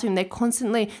the bathroom, they're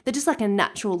just like a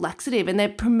natural laxative, and they're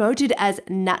promoted as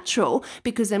natural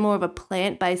because they're more of a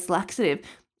plant-based laxative,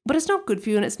 but it's not good for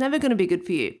you and it's never going to be good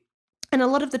for you. And a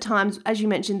lot of the times, as you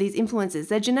mentioned, these influencers,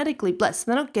 they're genetically blessed.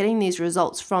 They're not getting these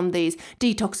results from these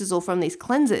detoxes or from these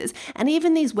cleansers. And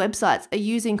even these websites are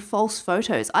using false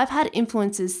photos. I've had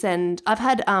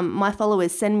my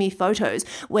followers send me photos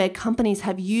where companies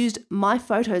have used my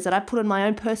photos that I put on my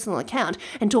own personal account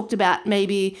and talked about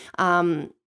maybe,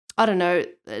 I don't know,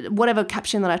 whatever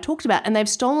caption that I talked about, and they've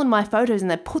stolen my photos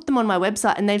and they've put them on my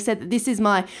website, and they've said that this is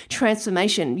my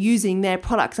transformation using their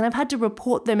products, and I've had to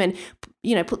report them and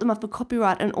put them up for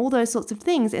copyright and all those sorts of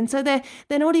things. And so they're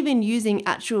not even using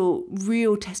actual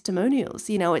real testimonials.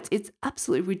 It's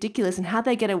absolutely ridiculous, and how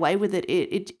they get away with it,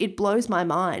 it blows my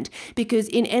mind, because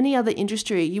in any other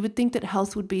industry you would think that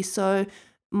health would be so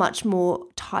much more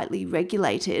tightly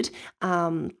regulated.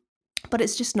 But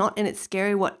it's just not, and it's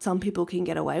scary what some people can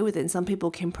get away with and some people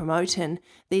can promote, and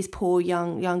these poor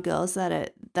young girls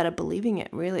that are believing it,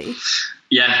 really.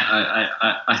 Yeah,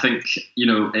 I think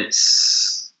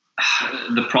it's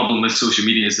the problem with social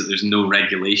media is that there's no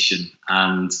regulation,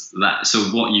 and that so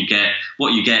what you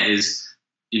get is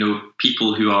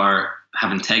people who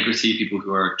have integrity, people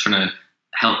who are trying to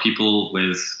help people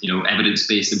with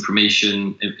evidence-based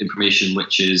information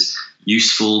which is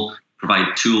useful,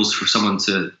 provide tools for someone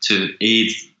to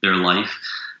aid their life.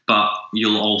 But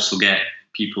you'll also get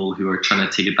people who are trying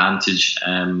to take advantage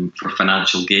for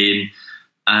financial gain,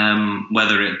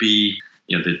 whether it be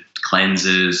the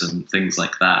cleanses and things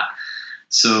like that.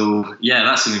 So yeah,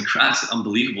 that's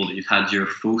unbelievable that you've had your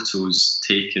photos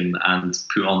taken and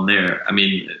put on there. I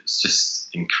mean, it's just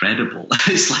incredible.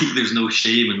 It's like there's no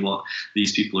shame in what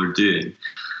these people are doing.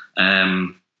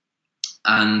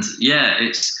 And yeah,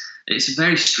 it's a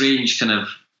very strange kind of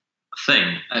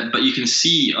thing. But you can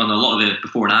see on a lot of the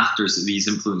before and afters that these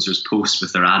influencers post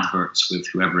with their adverts with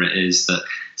whoever it is, that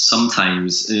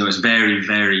sometimes it's very,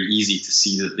 very easy to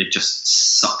see that they've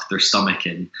just sucked their stomach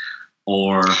in,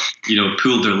 or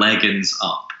pulled their leggings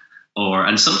up,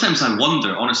 and sometimes I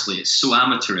wonder, honestly, it's so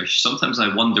amateurish, sometimes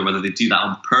I wonder whether they do that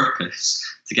on purpose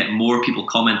to get more people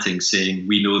commenting saying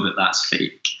we know that that's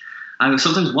fake. I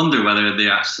sometimes wonder whether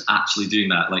they're actually doing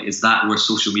that. Like, is that where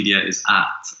social media is at?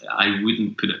 I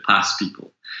wouldn't put it past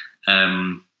people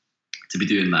to be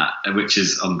doing that, which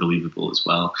is unbelievable as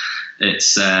well.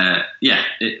 It's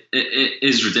it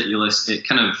is ridiculous. It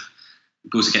kind of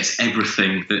goes against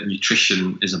everything that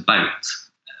nutrition is about.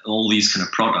 All these kind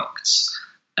of products.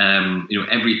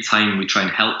 Every time we try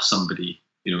and help somebody,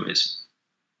 it's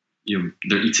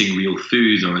they're eating real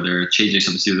food or they're changing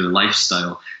something to do with their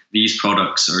lifestyle. These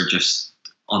products are just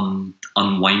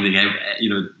unwinding out,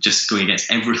 just going against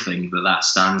everything that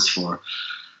stands for.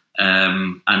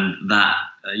 And that,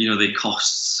 they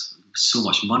cost so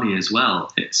much money as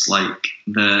well. It's like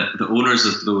the owners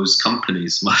of those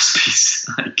companies must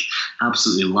be like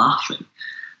absolutely laughing.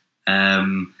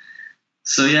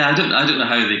 So yeah, I don't know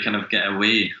how they kind of get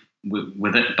away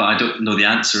with it, but I don't know the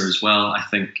answer as well. I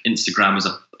think Instagram is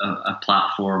a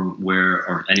platform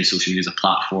or any social media is a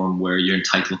platform where you're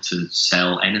entitled to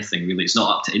sell anything, really. It's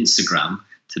not up to Instagram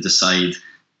to decide,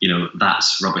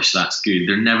 that's rubbish, that's good.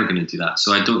 They're never going to do that.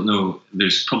 So I don't know,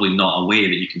 there's probably not a way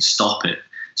that you can stop it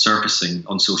surfacing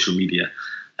on social media.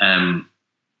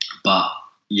 But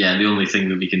yeah, the only thing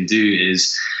that we can do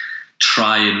is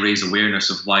try and raise awareness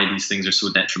of why these things are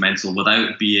so detrimental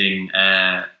without being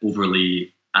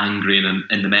overly angry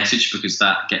in the message, because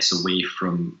that gets away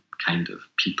from kind of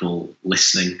people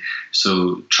listening.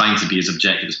 So trying to be as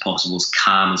objective as possible, as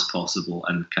calm as possible,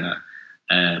 and kind of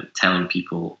telling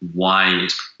people why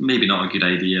it's maybe not a good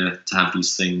idea to have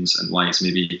these things and why it's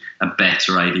maybe a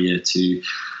better idea to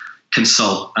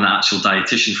consult an actual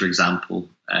dietitian, for example,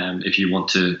 if you want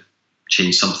to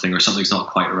change something or something's not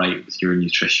quite right with your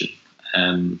nutrition,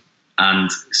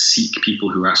 and seek people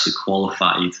who are actually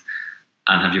qualified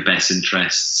and have your best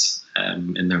interests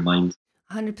in their mind.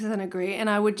 100% agree. And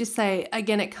I would just say,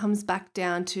 again, it comes back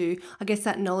down to, I guess,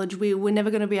 that knowledge. We're never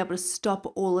going to be able to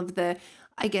stop all of the,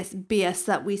 I guess, BS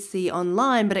that we see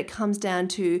online, but it comes down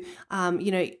to,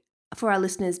 for our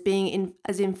listeners, being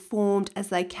as informed as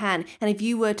they can. And if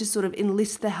you were to sort of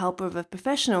enlist the help of a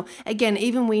professional, again,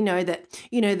 even we know that,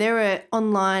 there are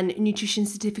online nutrition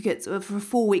certificates for a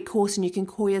 4-week course and you can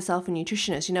call yourself a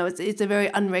nutritionist. It's a very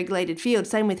unregulated field.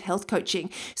 Same with health coaching.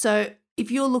 So if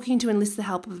you're looking to enlist the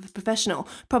help of a professional,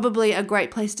 probably a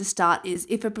great place to start is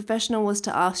if a professional was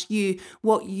to ask you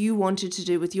what you wanted to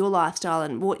do with your lifestyle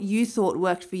and what you thought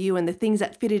worked for you and the things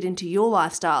that fitted into your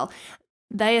lifestyle,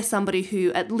 they are somebody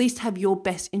who at least have your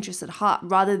best interests at heart,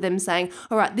 rather than saying,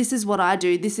 all right, this is what I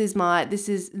do, this is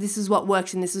what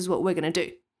works and this is what we're going to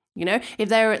do. If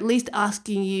they're at least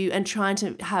asking you and trying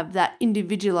to have that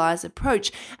individualized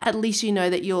approach, at least you know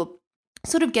that you're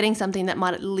sort of getting something that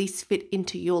might at least fit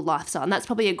into your lifestyle. And that's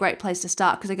probably a great place to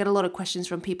start, because I get a lot of questions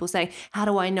from people saying, how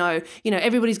do I know?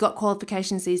 Everybody's got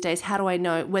qualifications these days. How do I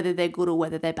know whether they're good or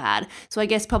whether they're bad? So I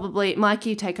guess probably my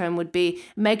key take home would be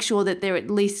make sure that they're at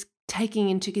least taking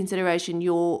into consideration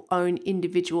your own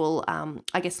individual,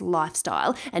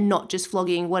 lifestyle, and not just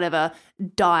flogging whatever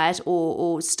diet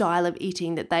or style of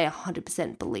eating that they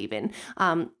 100% believe in.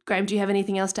 Graham, do you have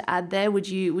anything else to add there? Would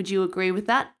you agree with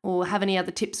that, or have any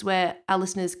other tips where our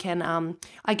listeners can,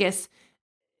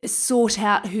 sort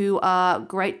out who are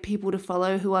great people to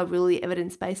follow, who are really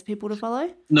evidence-based people to follow?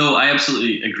 No, I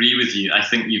absolutely agree with you. I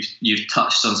think you've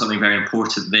touched on something very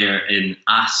important there in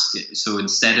ask. So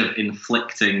instead of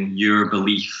inflicting your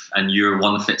belief and your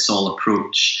one-fits-all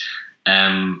approach,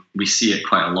 we see it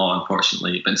quite a lot,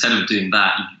 unfortunately. But instead of doing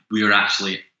that, we are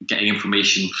actually getting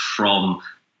information from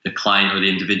the client or the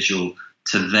individual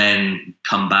to then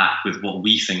come back with what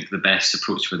we think the best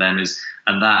approach for them is.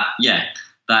 And that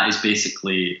is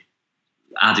basically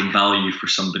adding value for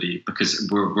somebody, because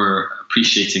we're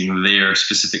appreciating their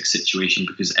specific situation,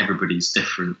 because everybody's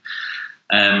different.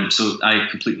 So I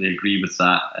completely agree with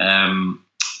that.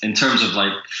 In terms of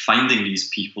finding these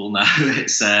people now,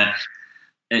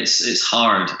 it's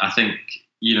hard. I think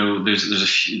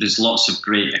there's lots of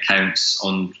great accounts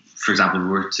on, for example, if we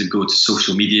were to go to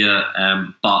social media,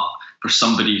 but for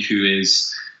somebody who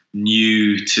is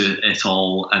new to it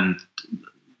all and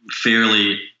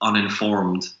fairly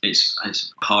uninformed, it's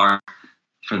hard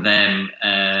for them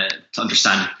to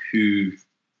understand who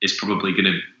is probably going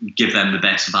to give them the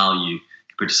best value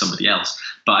compared to somebody else.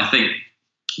 But I think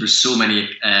there's so many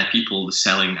people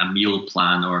selling a meal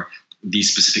plan or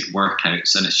these specific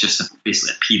workouts, and it's just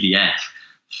basically a PDF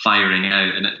firing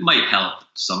out, and it might help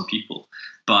some people,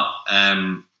 but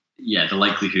the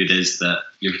likelihood is that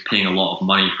you're paying a lot of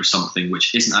money for something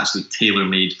which isn't actually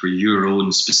tailor-made for your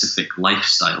own specific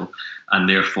lifestyle, and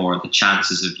therefore the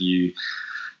chances of you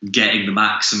getting the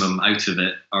maximum out of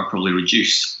it are probably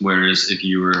reduced. Whereas if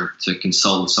you were to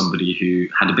consult with somebody who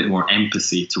had a bit more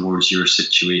empathy towards your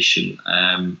situation,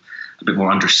 a bit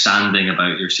more understanding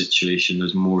about your situation,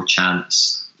 there's more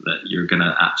chance that you're going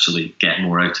to actually get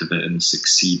more out of it and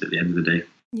succeed at the end of the day.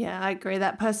 Yeah, I agree.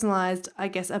 That personalized,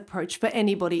 approach for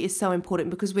anybody is so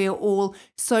important, because we are all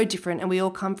so different and we all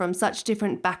come from such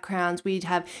different backgrounds. We'd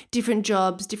have different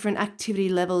jobs, different activity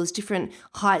levels, different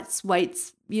heights,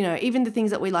 weights, even the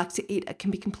things that we like to eat can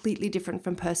be completely different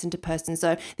from person to person.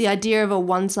 So the idea of a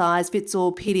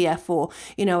one-size-fits-all PDF or,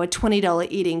 a $20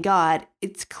 eating guide,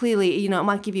 it's clearly, it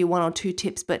might give you 1 or 2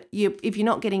 tips, but if you're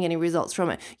not getting any results from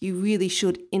it, you really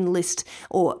should enlist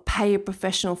or pay a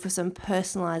professional for some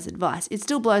personalized advice. It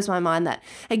still blows my mind that,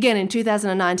 again, in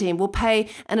 2019, we'll pay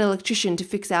an electrician to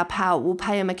fix our power, we'll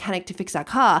pay a mechanic to fix our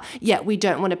car, yet we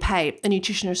don't want to pay a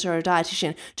nutritionist or a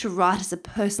dietitian to write us a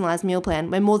personalized meal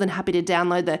plan. We're more than happy to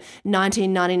download the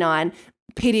 $19.99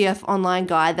 PDF online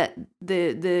guide that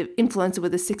the influencer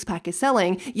with a 6-pack is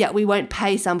selling, yet we won't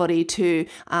pay somebody to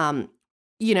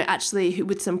actually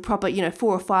with some proper, 4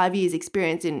 or 5 years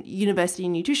experience in university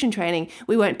nutrition training,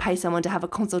 we won't pay someone to have a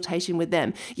consultation with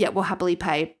them, yet we'll happily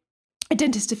pay a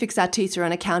dentist to fix our teeth or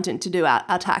an accountant to do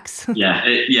our tax.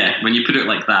 Yeah. When you put it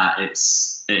like that,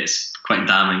 it's quite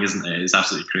damning, isn't it? It's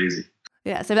absolutely crazy.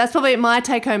 Yeah, so that's probably my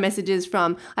take-home messages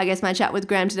from, I guess, my chat with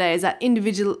Graham today, is that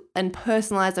individual and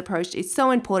personalized approach is so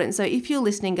important. So if you're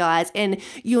listening, guys, and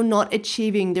you're not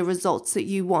achieving the results that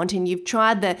you want, and you've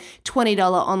tried the $20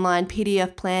 online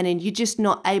PDF plan and you're just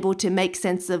not able to make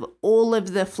sense of all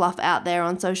of the fluff out there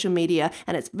on social media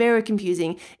and it's very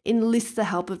confusing, enlist the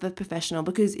help of a professional,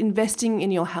 because investing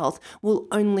in your health will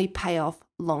only pay off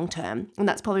long term. And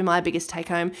that's probably my biggest take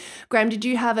home. Graham, did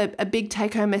you have a big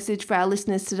take home message for our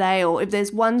listeners today? Or if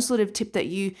there's one sort of tip that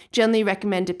you generally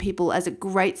recommend to people as a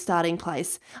great starting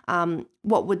place,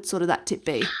 what would sort of that tip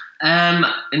be?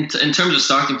 In terms of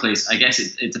starting place, I guess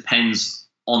it depends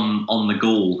on the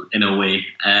goal in a way.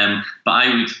 But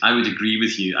I would agree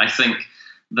with you. I think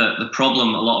that the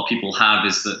problem a lot of people have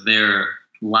is that their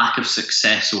lack of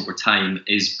success over time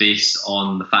is based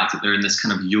on the fact that they're in this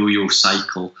kind of yo-yo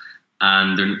cycle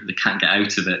and they can't get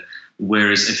out of it.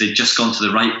 Whereas if they'd just gone to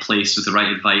the right place with the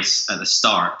right advice at the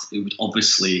start, it would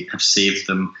obviously have saved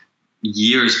them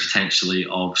years potentially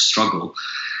of struggle.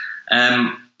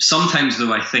 Sometimes,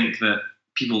 though, I think that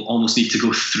people almost need to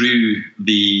go through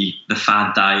the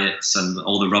fad diets and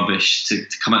all the rubbish to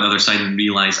come out the other side and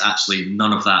realize actually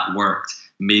none of that worked.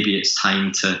 Maybe it's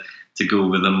time to go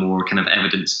with a more kind of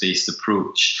evidence-based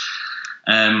approach.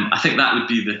 I think that would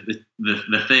be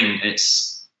the thing.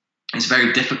 It's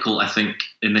very difficult, I think,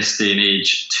 in this day and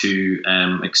age to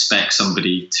expect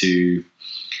somebody to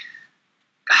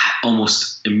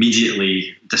almost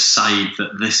immediately decide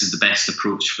that this is the best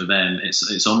approach for them.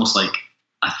 It's almost like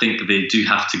I think they do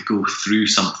have to go through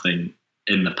something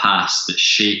in the past that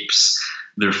shapes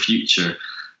their future.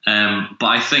 But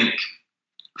I think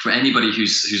for anybody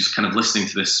who's kind of listening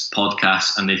to this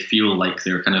podcast and they feel like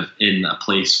they're kind of in a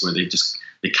place where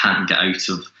they can't get out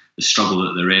of the struggle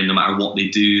that they're in, no matter what they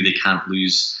do, they can't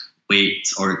lose weight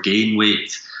or gain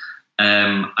weight.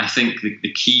 I think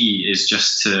the key is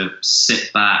just to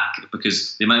sit back,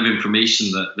 because the amount of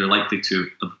information that they're likely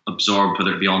to absorb,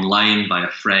 whether it be online, via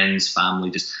friends, family,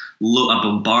 just a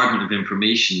bombardment of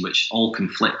information which all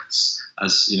conflicts,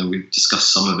 as you know, we've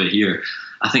discussed some of it here.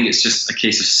 I think it's just a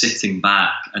case of sitting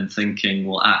back and thinking,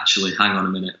 well, actually, hang on a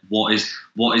minute, what is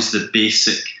the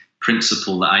basic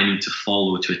principle that I need to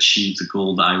follow to achieve the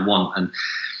goal that I want? And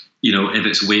you know, if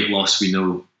it's weight loss, we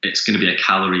know it's going to be a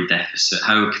calorie deficit.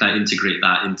 How can I integrate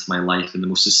that into my life in the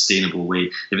most sustainable way?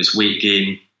 If it's weight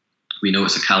gain, we know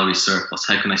it's a calorie surplus.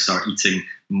 How can I start eating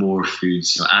more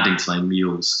foods, you know, adding to my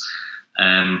meals?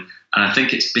 And I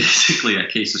think it's basically a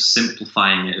case of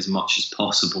simplifying it as much as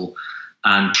possible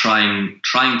and trying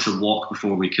to walk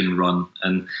before we can run.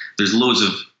 And there's loads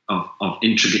of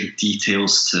intricate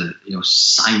details to, you know,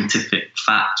 scientific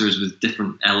factors with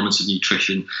different elements of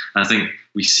nutrition. And I think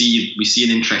we see an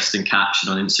interesting caption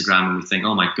on Instagram and we think,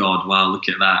 oh my God, wow, look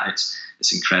at that.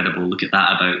 It's incredible. Look at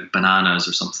that about bananas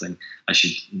or something. I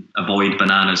should avoid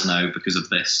bananas now because of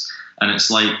this. And it's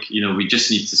like, you know, we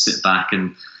just need to sit back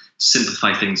and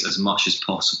simplify things as much as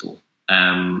possible.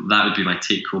 That would be my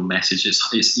take-home message.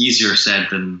 It's easier said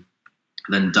than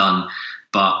done,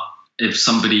 but if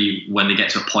somebody, when they get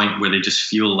to a point where they just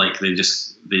feel like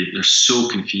they're so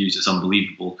confused, it's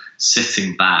unbelievable,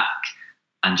 sitting back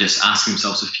and just asking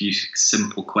themselves a few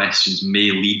simple questions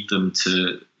may lead them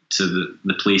to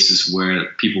the places where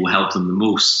people will help them the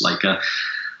most, like a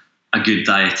good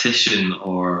dietitian,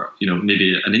 or, you know,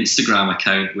 maybe an Instagram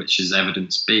account which is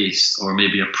evidence-based, or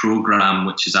maybe a program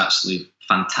which is actually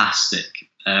fantastic.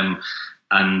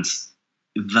 And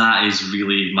that is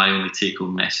really my only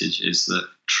take-home message, is that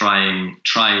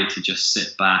try to just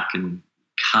sit back and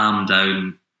calm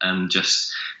down and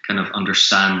just kind of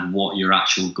understand what your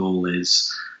actual goal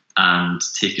is and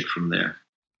take it from there.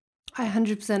 I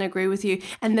 100% agree with you.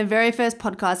 And the very first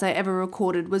podcast I ever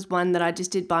recorded was one that I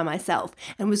just did by myself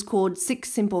and was called 6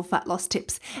 Simple Fat Loss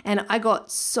Tips. And I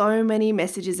got so many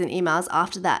messages and emails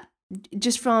after that,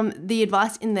 just from the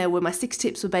advice in there, where my 6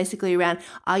 tips were basically around,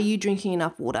 are you drinking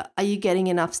enough water? Are you getting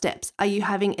enough steps? Are you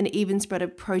having an even spread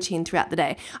of protein throughout the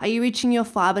day? Are you reaching your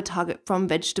fiber target from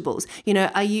vegetables? You know,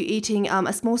 are you eating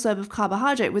a small serve of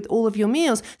carbohydrate with all of your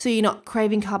meals so you're not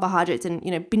craving carbohydrates and,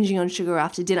 you know, binging on sugar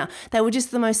after dinner? They were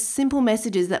just the most simple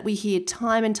messages that we hear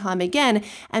time and time again,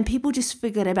 and people just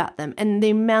forget about them. And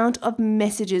the amount of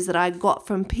messages that I got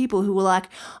from people who were like,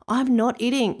 I'm not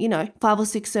eating, you know, 5 or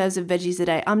 6 serves of veggies a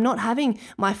day. I'm not having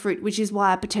my fruit, which is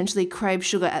why I potentially crave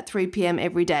sugar at 3 p.m.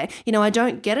 every day. You know, I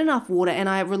don't get enough water and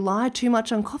I rely too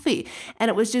much on coffee.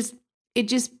 And it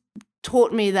just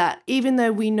taught me that even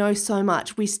though we know so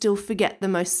much, we still forget the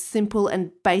most simple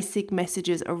and basic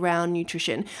messages around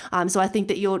nutrition. So I think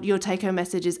that your take-home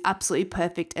message is absolutely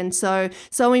perfect and so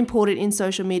important in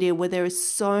social media, where there is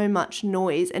so much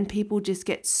noise and people just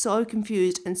get so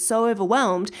confused and so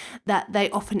overwhelmed that they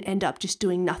often end up just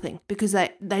doing nothing because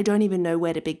they don't even know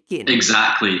where to begin.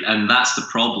 Exactly, and that's the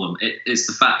problem. It's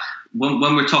the fact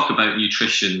when we talk about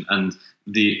nutrition and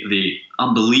the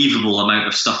unbelievable amount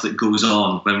of stuff that goes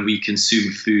on when we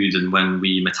consume food and when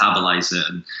we metabolize it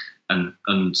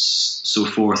and so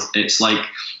forth. It's like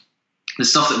the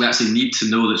stuff that we actually need to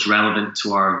know that's relevant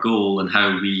to our goal and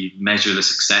how we measure the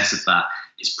success of that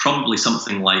is probably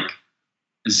something like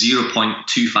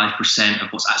 0.25%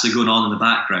 of what's actually going on in the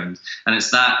background. And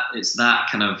it's that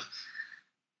kind of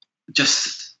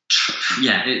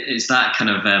it's that kind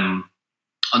of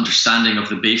understanding of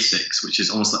the basics, which is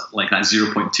almost like that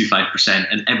 0.25%,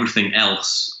 and everything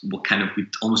else we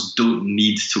almost don't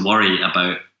need to worry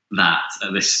about that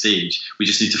at this stage. We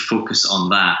just need to focus on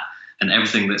that, and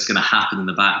everything that's going to happen in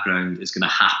the background is going to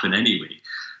happen anyway.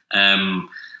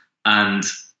 I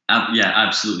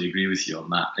absolutely agree with you on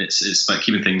that. It's about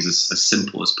keeping things as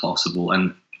simple as possible,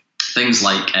 and things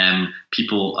like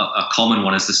people. A common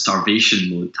one is the starvation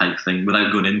mode type thing.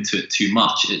 Without going into it too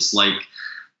much, it's like,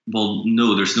 well,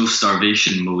 no, there's no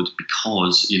starvation mode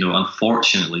because,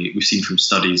 unfortunately, we've seen from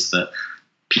studies that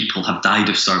people have died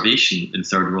of starvation in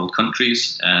third world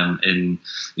countries.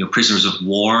 Prisoners of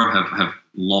war have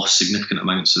lost significant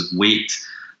amounts of weight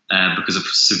because of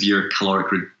severe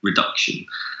caloric reduction.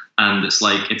 And it's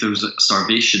like, if there was a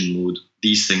starvation mode,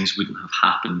 these things wouldn't have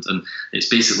happened. And it's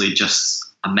basically just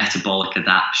a metabolic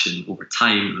adaptation over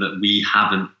time that we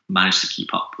haven't managed to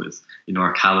keep up with.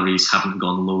 Our calories haven't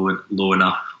gone low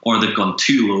enough, or they've gone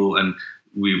too low and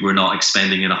we're not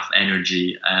expending enough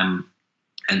energy. And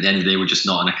at the end of the day, we're just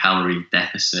not in a calorie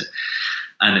deficit.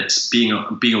 And it's being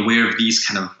aware of these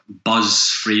kind of buzz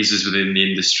phrases within the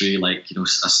industry, like, a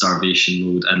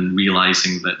starvation mode, and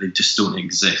realizing that they just don't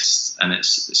exist and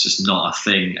it's just not a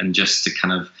thing. And just to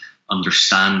kind of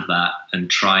understand that and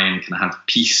try and kind of have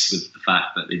peace with the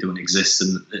fact that they don't exist,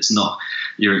 and it's not,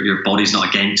 your body's not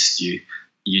against you.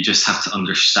 You just have to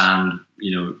understand,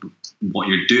 what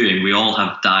you're doing. We all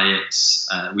have diets.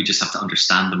 We just have to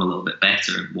understand them a little bit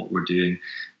better, what we're doing.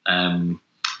 That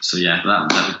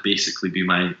would basically be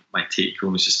my take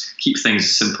home, is just keep things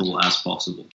as simple as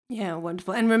possible. Yeah,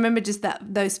 wonderful. And remember just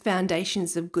those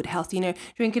foundations of good health,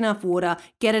 drink enough water,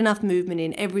 get enough movement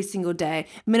in every single day,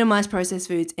 minimize processed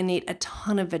foods, and eat a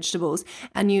ton of vegetables.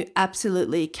 And you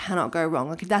absolutely cannot go wrong.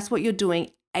 Like, if that's what you're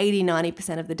doing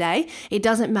 80-90% of the day, it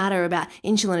doesn't matter about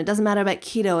insulin, it doesn't matter about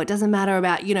keto, it doesn't matter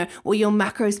about, what your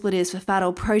macro split is for fat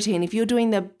or protein. If you're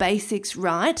doing the basics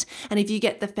right, and if you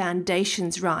get the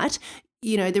foundations right,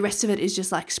 the rest of it is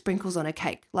just like sprinkles on a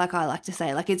cake, like I like to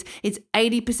say. Like, it's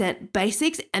 80%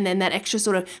 basics, and then that extra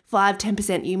sort of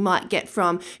 5-10% you might get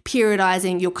from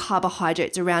periodizing your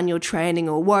carbohydrates around your training,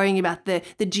 or worrying about the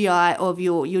GI of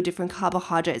your different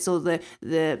carbohydrates, or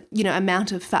the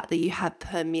amount of fat that you have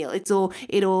per meal. It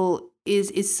all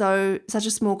is such a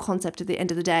small concept at the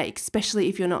end of the day, especially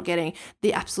if you're not getting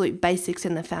the absolute basics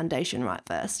and the foundation right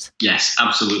first. Yes,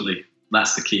 absolutely.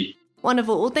 That's the key.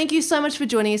 Wonderful. Well, thank you so much for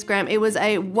joining us, Graham. It was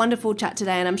a wonderful chat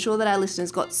today, and I'm sure that our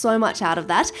listeners got so much out of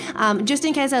that. Just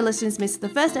in case our listeners missed the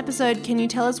first episode, can you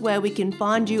tell us where we can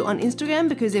find you on Instagram?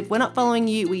 Because if we're not following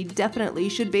you, we definitely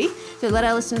should be. So let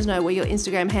our listeners know where your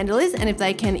Instagram handle is, and if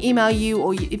they can email you,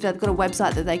 or if they've got a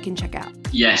website that they can check out.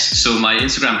 Yes. So my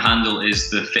Instagram handle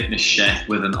is the Fitness Chef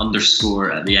with an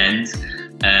underscore at the end.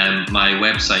 My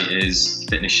website is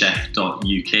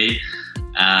fitnesschef.uk.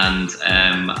 And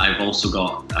I've also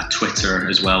got a Twitter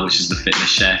as well, which is the Fitness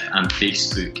Chef, and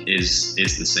Facebook is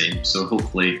the same. So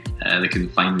hopefully they can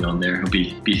find me on there. There'll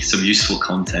be some useful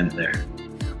content there.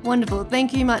 Wonderful.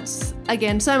 Thank you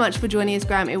so much for joining us,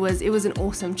 Graham. It was an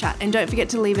awesome chat. And don't forget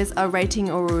to leave us a rating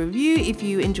or a review if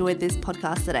you enjoyed this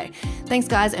podcast today. Thanks,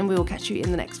 guys, and we will catch you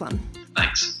in the next one.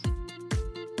 Thanks.